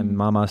 som har en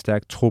meget, meget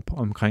stærk trup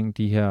omkring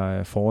de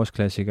her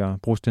forårsklassikere,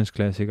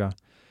 brostensklassikere.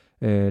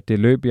 Det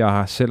løb,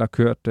 jeg selv har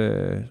kørt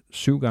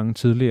 7 gange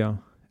tidligere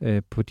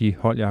på de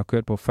hold, jeg har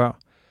kørt på før,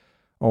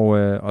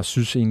 og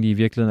synes egentlig i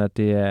virkeligheden, at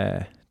det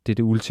er det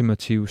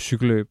ultimative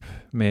cykelløb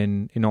med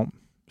en enorm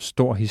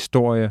stor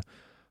historie,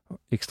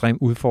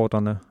 ekstremt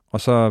udfordrende,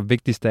 og så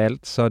vigtigst af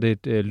alt, så er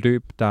det et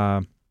løb,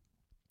 der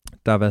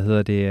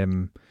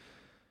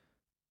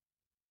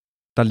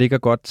der ligger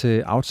godt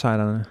til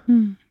outsiderne.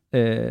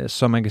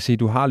 Så man kan sige,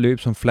 du har løb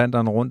som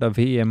Flandern rundt af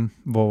VM,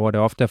 hvor det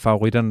ofte er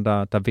favoritterne,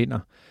 der vinder.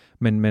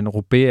 Men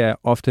Roubaix er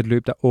ofte et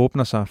løb, der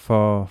åbner sig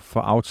for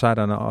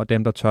outsiderne og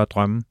dem, der tør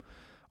drømme.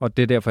 Og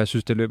det er derfor, jeg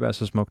synes, det løb er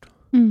så smukt.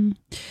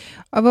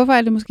 Og hvorfor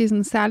er det måske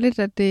sådan særligt,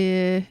 at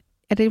det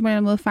på en eller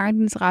anden måde fanger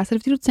din interesse? Er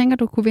det fordi, du tænker,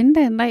 du kunne vinde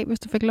det en dag, hvis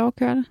du fik lov at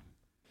køre det?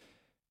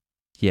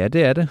 Ja,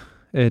 det er det.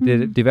 Det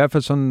er i hvert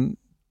fald sådan,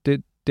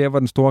 der hvor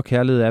den store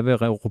kærlighed er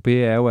ved Roubaix,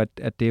 er jo,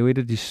 at det er jo et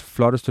af de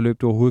flotteste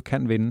løb, du overhovedet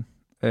kan vinde.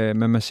 Men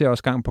man ser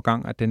også gang på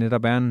gang, at det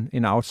netop er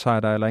en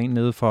outsider eller en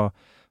nede for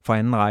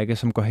anden række,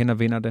 som går hen og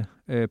vinder det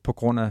på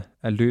grund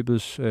af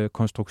løbets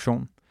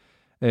konstruktion.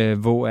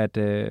 hvor at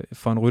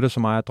for en rytter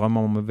som mig, at drømme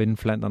om at vinde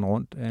Flandern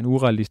rundt, er en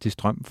urealistisk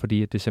drøm,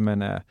 fordi at det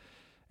simpelthen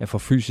er for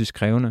fysisk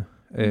krævende.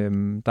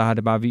 Der har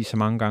det bare vist så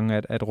mange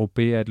gange, at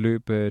Roubaix er et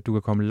løb, du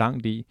kan komme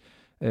langt i,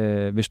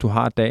 hvis du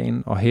har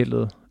dagen og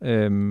heldet,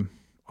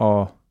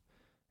 og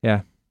ja,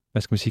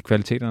 hvad skal man sige,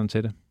 kvaliteterne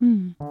til det.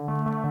 Mm.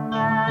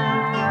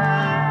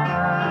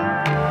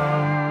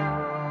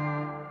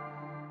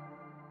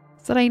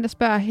 Så er der en, der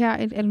spørger her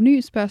et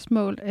anonymt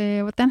spørgsmål.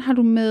 Hvordan har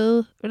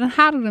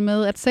du det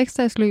med, at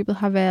 6-dagsløbet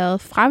har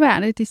været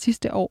fraværende de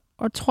sidste år,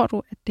 og tror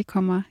du, at det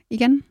kommer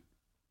igen?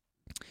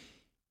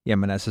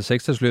 Jamen altså,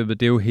 6-dagsløbet,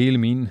 det er jo hele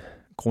min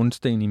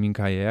grundsten i min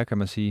karriere, kan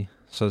man sige.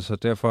 Så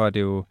derfor er det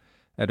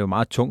jo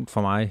meget tungt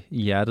for mig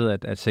i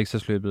hjertet, at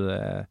 6-dagsløbet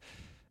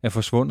er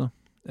forsvundet.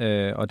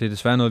 Og det er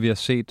desværre noget, vi har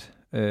set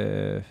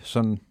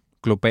sådan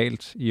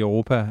globalt i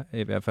Europa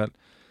i hvert fald,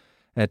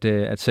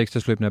 at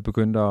 6-dagsløbene er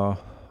begyndt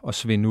at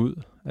svinde ud.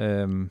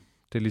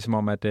 Det er ligesom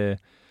om, at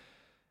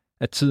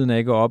tiden er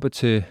ikke oppe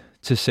til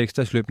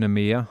 6-dagsløbene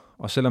mere.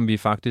 Og selvom vi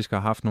faktisk har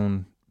haft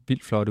nogle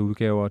vildt flotte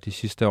udgaver de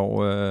sidste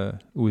år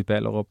ude i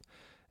Ballerup,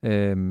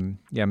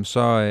 jamen så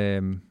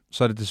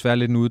er det desværre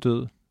lidt en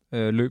uddød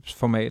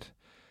løbsformat.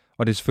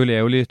 Og det er selvfølgelig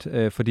ærgerligt,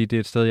 fordi det er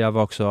et sted, jeg er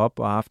vokset op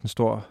og har haft en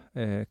stor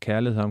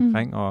kærlighed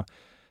omkring. Og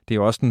det er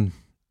jo også en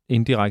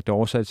indirekte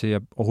årsag til, at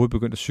jeg overhovedet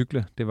begyndte at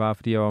cykle. Det var,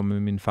 fordi jeg var med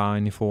min far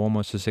inde i Forum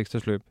og til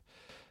 6-dagsløb.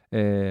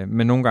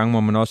 Men nogle gange må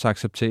man også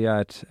acceptere,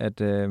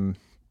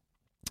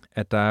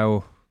 at der er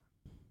jo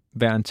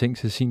hver en ting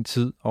til sin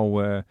tid,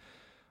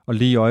 og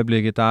lige i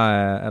øjeblikket, der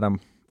er der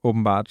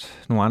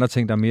åbenbart nogle andre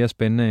ting, der er mere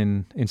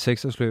spændende end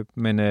 6-dagsløb,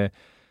 men jeg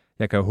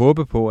kan jo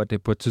håbe på, at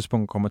det på et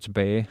tidspunkt kommer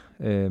tilbage,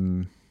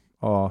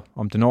 og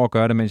om det når at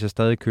gøre det, mens jeg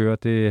stadig kører,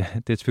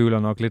 det tvivler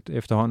jeg nok lidt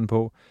efterhånden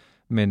på,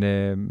 men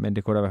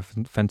det kunne da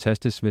være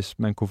fantastisk, hvis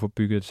man kunne få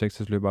bygget et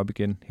 6-dagsløb op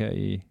igen her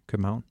i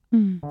København.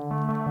 Mm.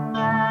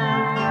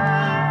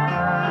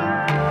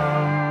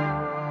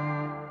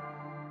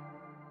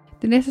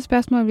 Det næste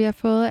spørgsmål, vi har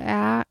fået,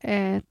 er,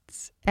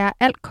 er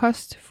alt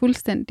kost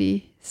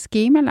fuldstændig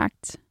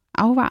skemalagt,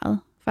 afvejet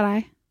for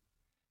dig?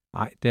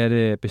 Nej, det er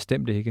det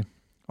bestemt ikke.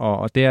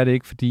 Og det er det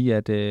ikke, fordi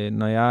at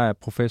når jeg er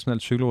professionel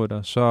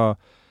cykelrytter, så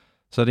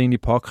er det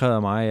egentlig påkrævet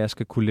af mig, at jeg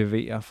skal kunne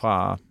levere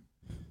fra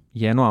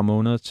januar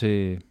måned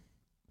til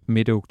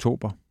midt af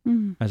oktober.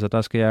 Mm. Altså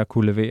der skal jeg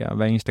kunne levere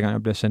hver eneste gang,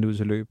 jeg bliver sendt ud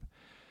til løb.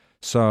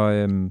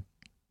 Så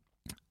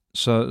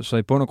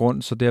i bund og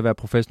grund, så det at være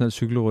professionel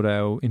cykelrytter er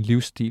jo en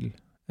livsstil.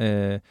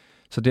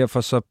 Så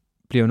derfor så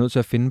bliver jeg nødt til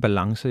at finde en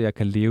balance, jeg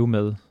kan leve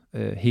med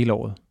hele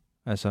året.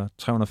 Altså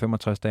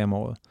 365 dage om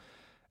året.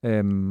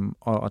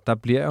 Og der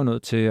bliver jeg jo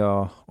nødt til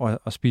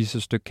at spise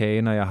et stykke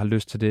kage, når jeg har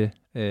lyst til det.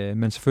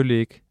 Men selvfølgelig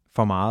ikke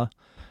for meget.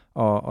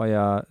 Og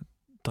jeg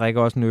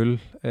drikker også en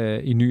øl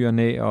i ny og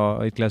næ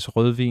og et glas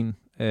rødvin.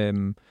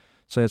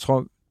 Så jeg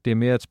tror, det er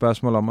mere et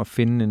spørgsmål om at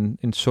finde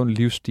en sund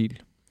livsstil.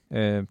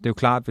 Det er jo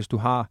klart, hvis du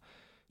har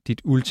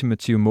dit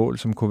ultimative mål,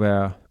 som kunne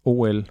være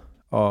OL,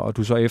 og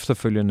du så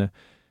efterfølgende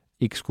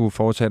ikke skulle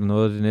foretage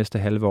noget det næste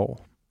halve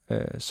år,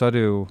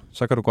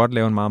 så kan du godt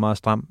lave en meget, meget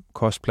stram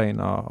kostplan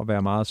og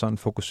være meget sådan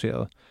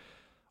fokuseret.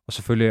 Og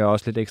selvfølgelig er jeg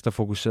også lidt ekstra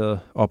fokuseret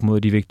op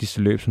mod de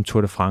vigtigste løb, som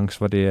Tour de France,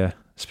 hvor det er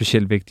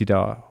specielt vigtigt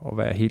at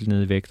være helt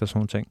nede i vægt og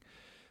sådan ting.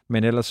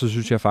 Men ellers så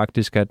synes jeg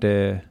faktisk, at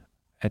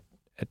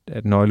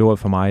nøgleordet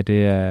for mig,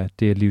 det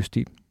er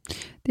livsstil.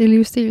 Det er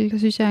livsstil, det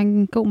synes jeg er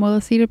en god måde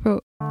at sige det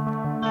på.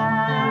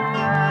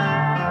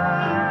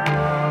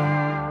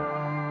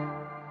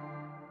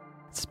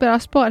 Så bliver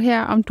også spurgt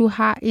her, om du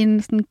har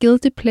en sådan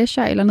guilty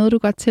pleasure, eller noget, du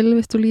går til,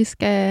 hvis du lige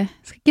skal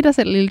give dig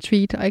selv en lille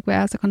treat, og ikke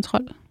være så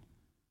kontrol.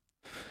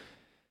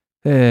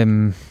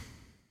 Jamen,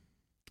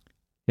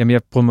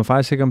 jeg bryder mig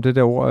faktisk ikke om det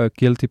der ord,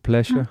 guilty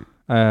pleasure.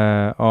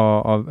 Ja.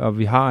 Og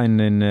vi har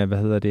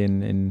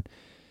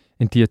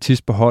en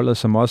diætist på holdet,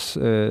 som også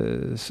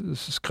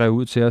skrev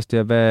ud til os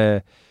der,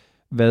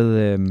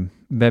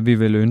 hvad vi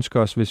ville ønske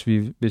os,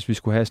 hvis vi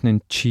skulle have sådan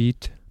en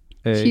cheat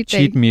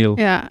meal.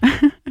 Ja.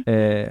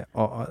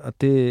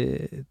 Og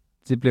det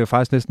blev jeg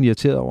faktisk næsten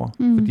irriteret over,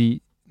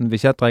 fordi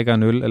hvis jeg drikker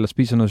en øl eller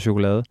spiser noget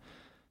chokolade,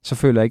 så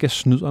føler jeg ikke, at jeg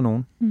snyder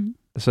nogen.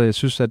 Så jeg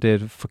synes, at det er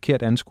et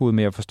forkert anskud,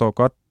 men jeg forstår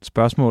godt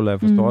spørgsmålet, og jeg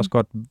forstår også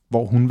godt,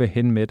 hvor hun vil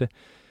hen med det.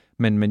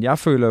 Men jeg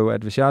føler jo,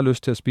 at hvis jeg har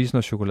lyst til at spise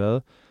noget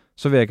chokolade,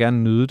 så vil jeg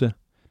gerne nyde det.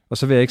 Og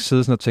så vil jeg ikke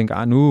sidde sådan og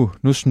tænke, nu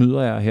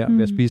snyder jeg her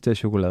ved at spise det her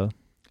chokolade.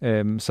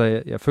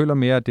 Så jeg føler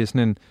mere, at det er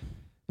sådan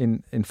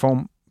en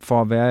form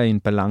for at være i en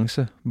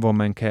balance, hvor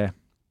man kan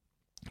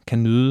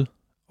nyde,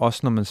 også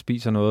når man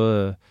spiser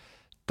noget,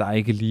 der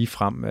ikke lige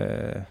frem,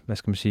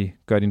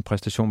 gør din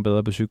præstation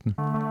bedre på cyklen.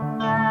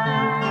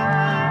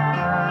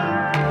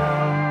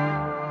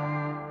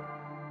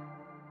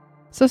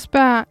 Så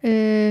spørger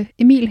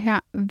Emil her,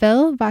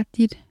 hvad var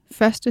dit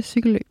første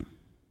cykelløb?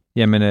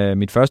 Jamen,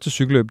 mit første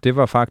cykelløb, det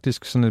var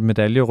faktisk sådan et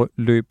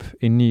medaljeløb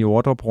inde i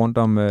Ordrup rundt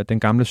om den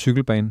gamle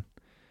cykelbane.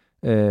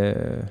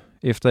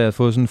 Efter jeg havde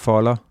fået sådan en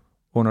folder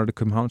under det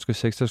københavnske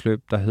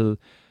 6-dagsløb, der hed,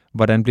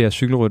 hvordan bliver jeg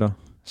cykelrytter?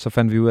 Så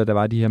fandt vi ud af, at der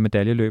var de her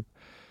medaljeløb.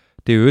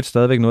 Det er jo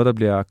stadigvæk noget, der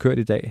bliver kørt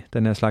i dag,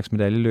 den her slags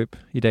medaljeløb.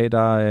 I dag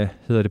der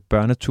hedder det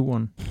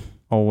børneturen,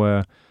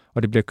 og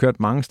det bliver kørt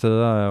mange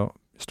steder.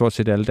 Stort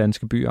set alle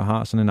danske byer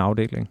har sådan en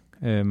afdeling,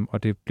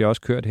 og det bliver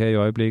også kørt her i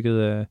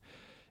øjeblikket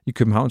i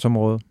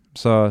Københavnsområdet.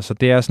 Så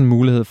det er sådan en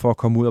mulighed for at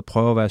komme ud og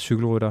prøve at være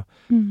cykelrytter.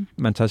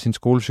 Man tager sin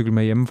skolecykel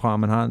med hjemmefra,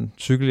 man har en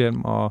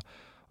cykelhjelm, og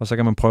så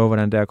kan man prøve,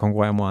 hvordan det er at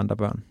konkurrere mod andre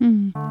børn.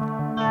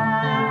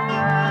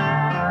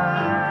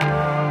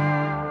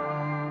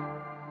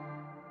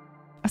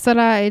 Og så er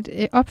der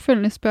et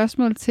opfølgende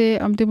spørgsmål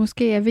til, om det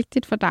måske er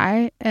vigtigt for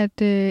dig,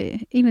 at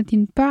en af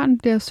dine børn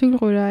bliver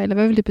cykelrytter, eller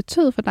hvad vil det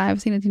betyde for dig,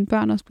 hvis en af dine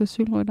børn også bliver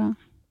cykelrytter?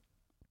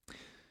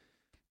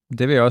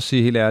 Det vil jeg også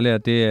sige helt ærligt,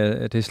 at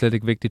det er slet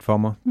ikke vigtigt for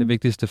mig. Det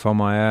vigtigste for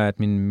mig er, at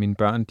mine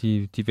børn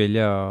de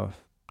vælger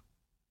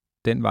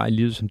den vej i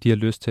livet, som de har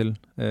lyst til.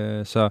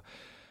 Så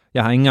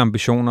jeg har ingen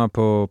ambitioner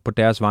på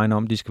deres vegne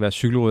om, de skal være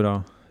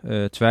cykelryttere.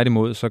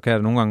 Tværtimod, så kan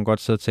jeg nogle gange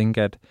godt sidde og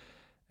tænke,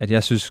 at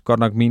jeg synes godt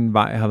nok, min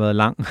vej har været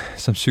lang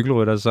som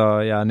cykelrytter, så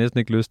jeg har næsten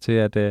ikke lyst til,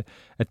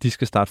 at de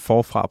skal starte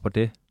forfra på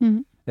det.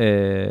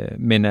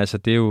 Men altså,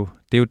 det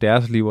er jo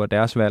deres liv og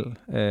deres valg.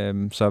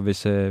 Så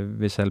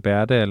hvis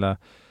Alberte eller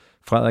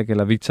Frederik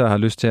eller Victor har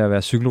lyst til at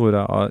være cykelrytter,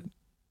 og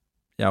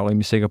jeg er jo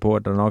rimelig sikker på,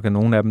 at der nok er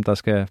nogen af dem, der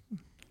skal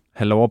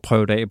have lov at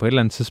prøve det af på et eller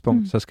andet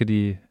tidspunkt, så skal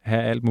de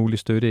have alt muligt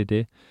støtte i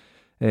det.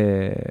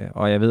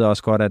 Og jeg ved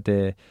også godt, at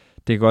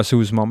det kan også se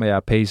ud som om, at jeg er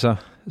pacer,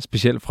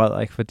 specielt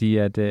Frederik, fordi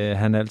at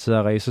han altid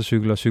har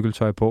racercykel og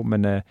cykeltøj på,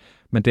 men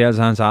det er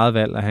altså hans eget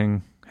valg, at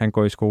han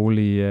går i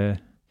skole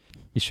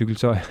i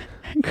cykeltøj.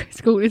 Han går i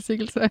skole i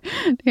cykeltøj,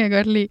 det kan jeg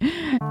godt lide.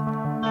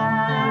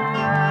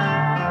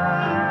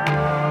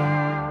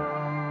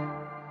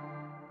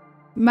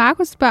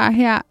 Markus spørger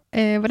her,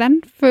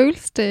 hvordan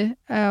føles det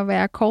at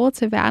være kåret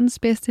til verdens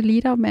bedste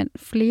leadermand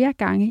flere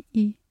gange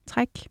i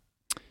træk?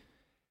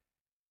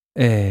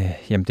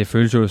 Jamen, det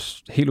føles jo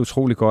helt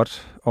utroligt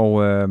godt,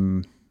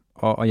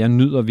 og jeg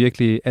nyder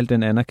virkelig al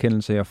den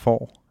anerkendelse, jeg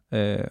får.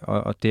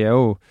 Og det er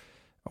jo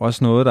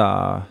også noget,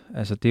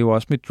 det er jo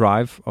også mit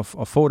drive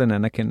at få den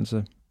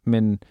anerkendelse,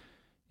 men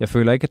jeg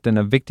føler ikke, at den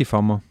er vigtig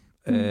for mig.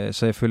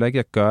 Så jeg føler ikke,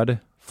 at jeg gør det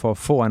for at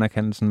få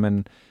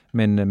anerkendelsen,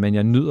 men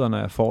jeg nyder, når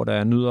jeg får det.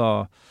 Jeg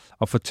nyder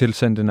at få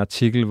tilsendt en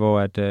artikel, hvor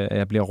at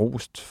jeg bliver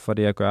rost for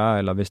det, jeg gør,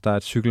 eller hvis der er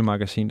et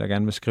cykelmagasin, der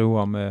gerne vil skrive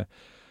om,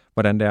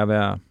 hvordan det er at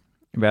være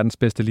verdens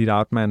bedste lead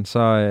outman,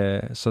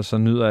 så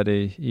nyder jeg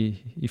det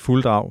i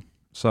fuld drag.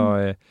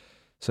 Så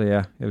ja,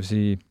 jeg vil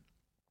sige,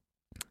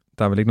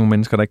 der er vel ikke nogen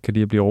mennesker, der ikke kan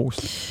lide at blive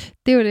rost.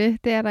 Det er jo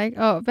det er der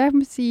ikke. Og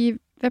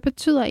hvad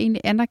betyder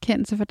egentlig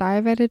anerkendelse for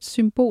dig? Hvad er det et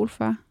symbol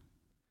for?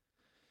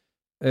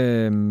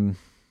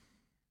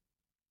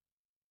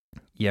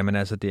 Jamen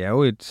altså, det er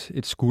jo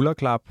et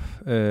skulderklap,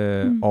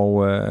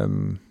 og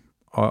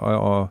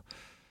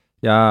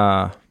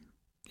jeg,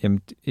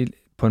 jamen,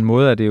 på en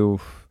måde er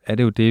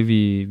det jo det,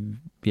 vi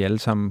alle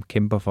sammen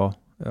kæmper for,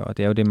 og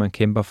det er jo det, man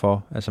kæmper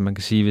for. Altså man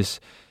kan sige,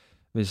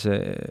 hvis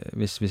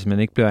man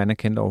ikke bliver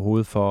anerkendt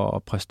overhovedet for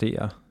at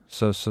præstere,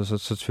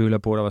 så tvivler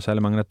jeg på, at der var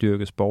særlig mange, der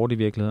dyrkede sport i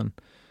virkeligheden.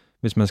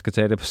 Hvis man skal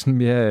tage det på sådan en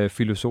mere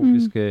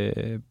filosofisk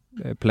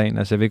plan.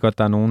 Altså jeg ved godt,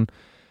 der er nogen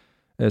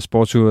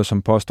sportsudøvere,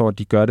 som påstår, at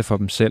de gør det for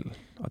dem selv,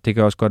 og det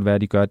kan også godt være,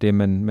 at de gør det,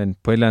 men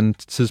på et eller andet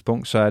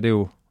tidspunkt, så er det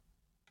jo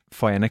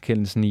for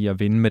anerkendelsen i at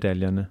vinde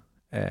medaljerne,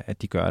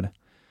 at de gør det.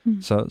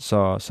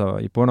 Så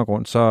i bund og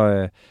grund,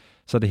 så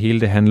det hele,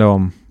 det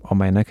handler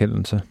om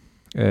anerkendelse.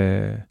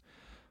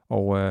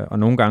 Og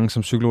nogle gange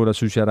som cykelrytter,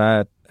 synes jeg, der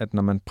er, at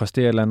når man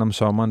præsterer et eller andet om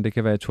sommeren, det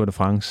kan være i Tour de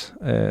France,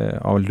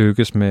 og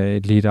lykkes med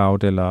et lead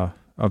out, eller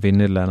at vinde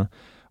et eller andet,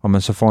 og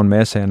man så får en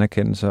masse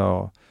anerkendelse,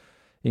 og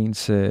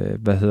ens,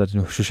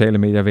 sociale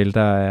medier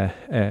vælter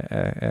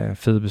af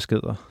fede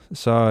beskeder,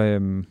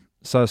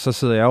 så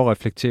sidder jeg og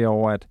reflekterer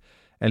over, at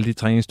alle de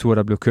træningsture,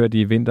 der blev kørt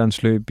i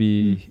vinterens løb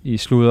i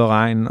slud og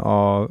regn,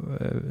 og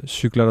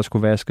cykler, der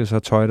skulle vaskes,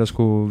 og tøj, der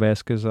skulle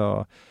vaskes,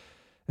 og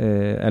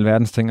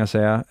alverdens ting og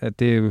sager, at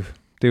det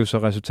er jo så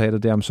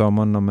resultatet der om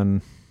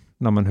sommeren,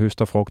 når man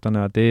høster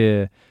frugterne, og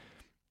det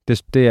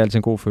er altid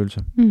en god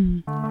følelse.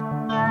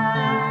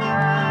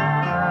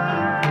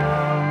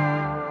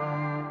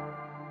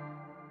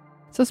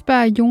 Så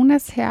spørger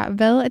Jonas her,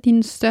 hvad er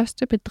din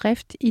største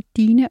bedrift i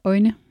dine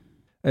øjne?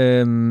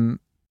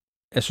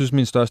 Jeg synes,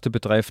 min største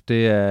bedrift,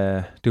 det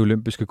er det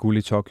olympiske guld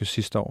i Tokyo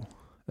sidste år.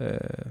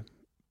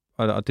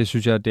 Og det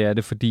synes jeg, det er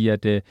det, fordi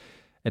at det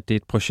er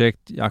et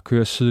projekt, jeg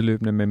kører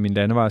sideløbende med min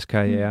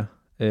landevejskarriere.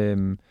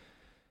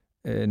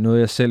 Noget,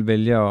 jeg selv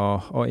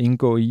vælger at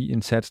indgå i,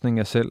 en satsning,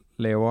 jeg selv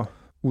laver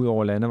ud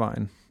over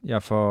landevejen.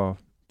 Jeg får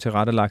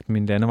tilrettelagt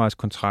min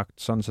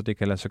landevejskontrakt, sådan så det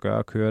kan lade sig gøre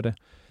at køre det.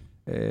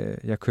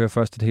 Jeg kører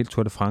først et helt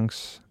Tour de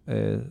France,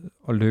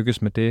 og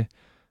lykkes med det.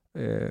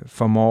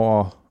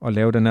 Formår at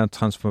lave den her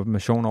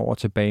transformation over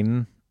til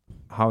banen.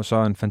 Har jo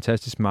så en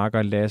fantastisk makker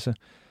i Lasse,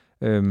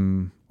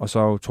 og så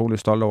er jeg utrolig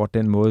stolt over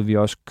den måde, vi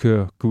også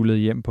kører guldet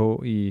hjem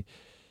på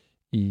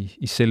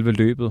i selve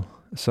løbet.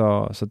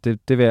 Så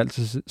det vil jeg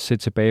altid se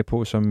tilbage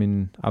på som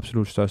min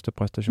absolut største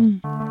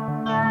præstation.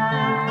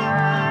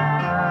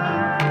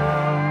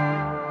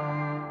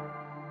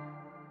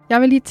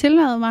 Jeg vil lige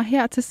tillade mig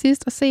her til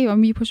sidst at se,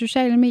 om I på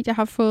sociale medier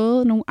har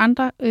fået nogle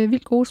andre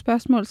vildt gode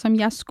spørgsmål, som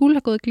jeg skulle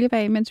have gået glip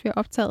af, mens vi har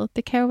optaget.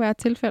 Det kan jo være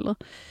tilfældet.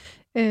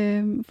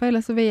 For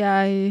ellers så vil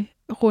jeg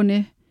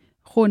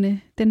runde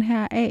den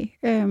her af.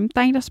 Der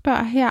er en, der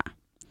spørger her,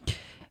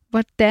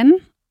 hvordan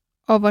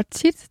og hvor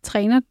tit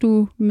træner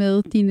du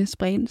med dine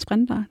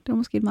sprinter? Det var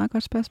måske et meget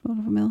godt spørgsmål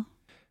at få med.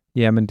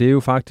 Ja, men det er jo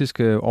faktisk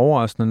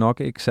overraskende nok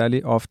ikke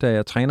særlig ofte, at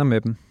jeg træner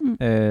med dem.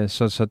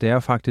 Så det er jo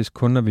faktisk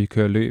kun, når vi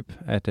kører løb,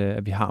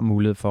 at vi har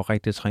mulighed for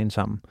rigtig at træne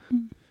sammen.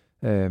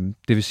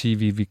 Det vil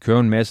sige, at vi kører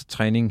en masse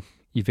træning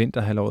i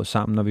vinterhalvåret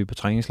sammen, når vi er på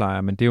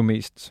træningslejre, men det er jo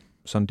mest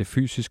sådan det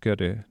fysiske og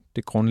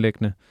det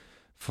grundlæggende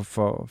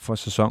for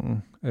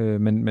sæsonen.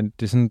 Men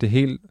det er sådan det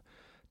helt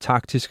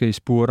taktiske i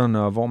spurterne,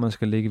 og hvor man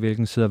skal ligge i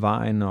hvilken side af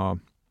vejen, og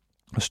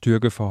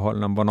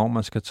styrkeforholdene, om hvornår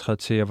man skal træde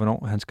til, og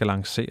hvornår han skal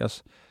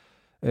lanceres.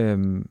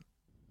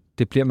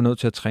 Det bliver man nødt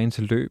til at træne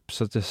til løb,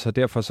 så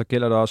derfor så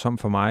gælder det også om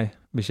for mig,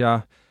 hvis jeg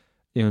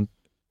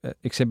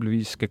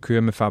eksempelvis skal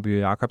køre med Fabio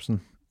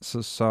Jacobsen,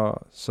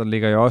 så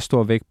lægger jeg også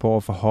stor vægt på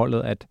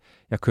forholdet, at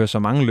jeg kører så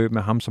mange løb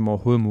med ham som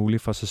overhovedet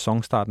muligt fra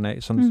sæsonstarten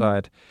af, sådan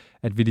så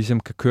at vi ligesom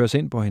kan køre os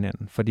ind på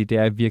hinanden, fordi det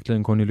er i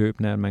virkeligheden kun i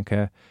løbene, at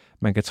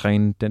man kan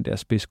træne den der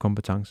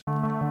spidskompetence.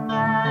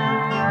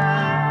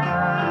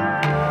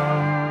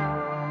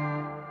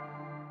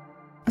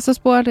 Og så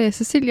spurgte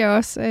Cecilia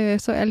også,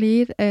 så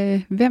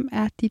alene, hvem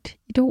er dit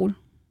idol?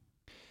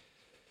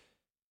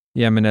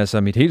 Jamen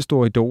altså, mit helt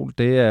store idol,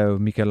 det er jo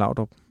Michael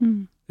Laudrup.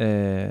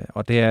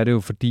 Og det er det jo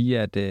fordi,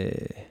 at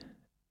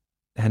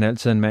han er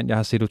altid en mand, jeg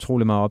har set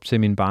utrolig meget op til i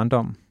min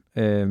barndom.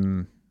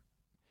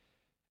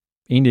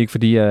 Egentlig ikke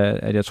fordi,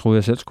 at jeg troede, at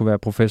jeg selv skulle være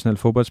professionel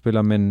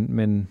fodboldspiller,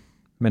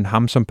 men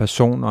ham som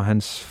person og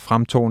hans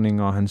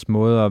fremtoning og hans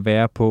måde at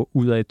være på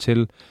udad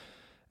til,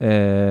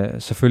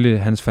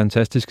 selvfølgelig hans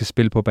fantastiske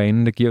spil på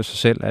banen, det giver jo sig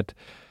selv, at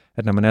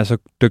når man er så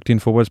dygtig en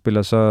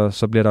fodboldspiller,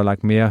 så bliver der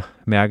lagt mere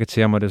mærke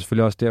til ham, og det er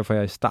selvfølgelig også derfor,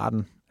 jeg i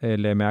starten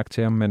lagde mærke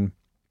til ham,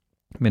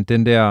 men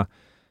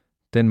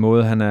den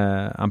måde, han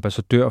er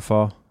ambassadør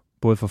for,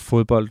 både for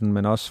fodbolden,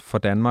 men også for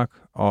Danmark,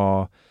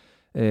 og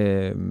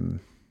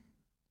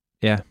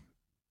jeg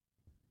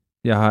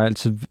har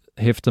altid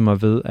hæftet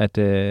mig ved, at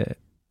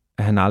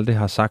han aldrig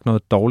har sagt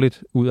noget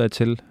dårligt udad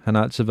til. Han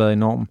har altid været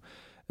enormt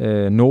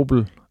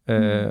nobel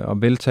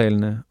og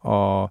veltalende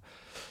og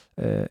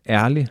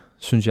ærlig,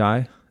 synes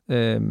jeg.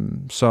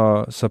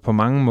 Så på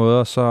mange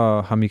måder,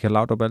 så har Michael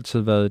Laudrup altid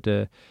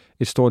været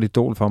et stort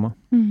idol for mig.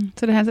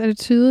 Så det er hans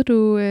attitude,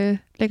 du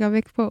lægger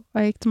vægt på,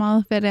 og ikke så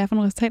meget, hvad det er for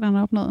nogle resultater, han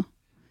har opnået?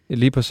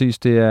 Lige præcis,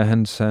 det er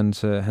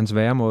hans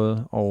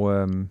væremåde,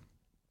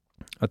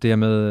 og det her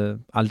med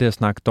aldrig at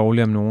snakke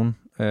dårligt om nogen.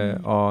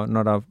 Og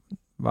når der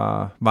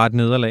var et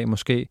nederlag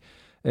måske,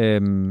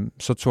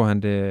 så tog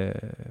han det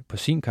på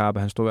sin kappe.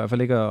 Han stod i hvert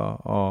fald ikke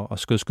og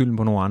skød skylden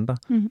på nogle andre.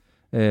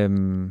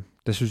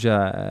 Det synes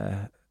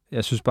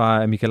jeg synes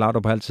bare, at Michael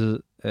Laudrup altid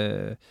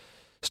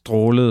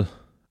strålede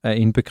af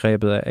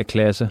indbegrebet af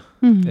klasse.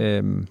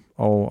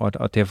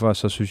 Og derfor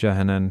så synes jeg, at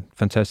han er en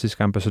fantastisk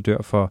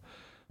ambassadør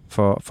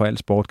for al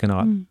sport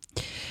generelt.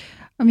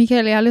 Og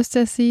Michael, jeg har lyst til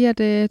at sige,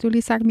 at du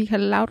lige sagt, at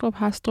Michael Laudrup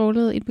har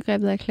strålet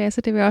indbegrebet af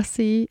klasse. Det vil også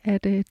sige,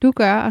 at du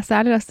gør, og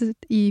særligt også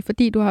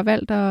fordi du har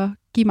valgt at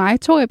give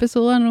mig 2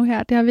 episoder nu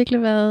her. Det har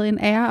virkelig været en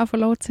ære at få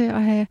lov til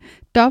at have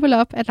dobbelt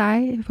op af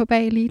dig på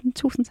Bag Eliten.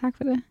 Tusind tak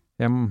for det.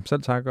 Jamen,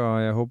 selv tak,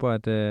 og jeg håber,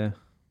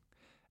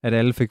 at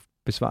alle fik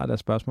besvaret deres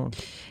spørgsmål.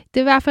 Det er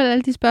i hvert fald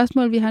alle de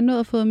spørgsmål, vi har nået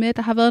at få med.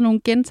 Der har været nogle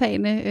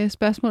gentagende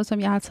spørgsmål, som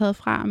jeg har taget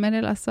fra, men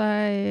ellers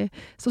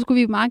så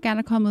skulle vi meget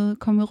gerne have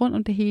kommet rundt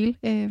om det hele.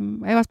 Og jeg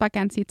vil også bare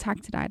gerne sige tak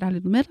til dig, der har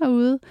lyttet med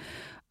derude,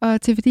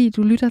 og til fordi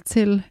du lytter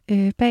til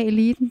Bag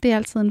Eliten. Det er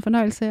altid en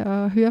fornøjelse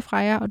at høre fra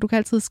jer, og du kan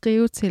altid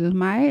skrive til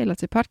mig eller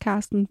til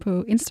podcasten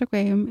på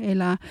Instagram,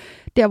 eller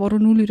der, hvor du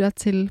nu lytter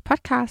til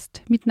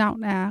podcast. Mit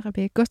navn er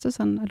Rebecca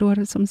Gustafsson, og du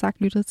har som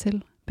sagt lyttet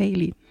til Bag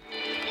Eliten.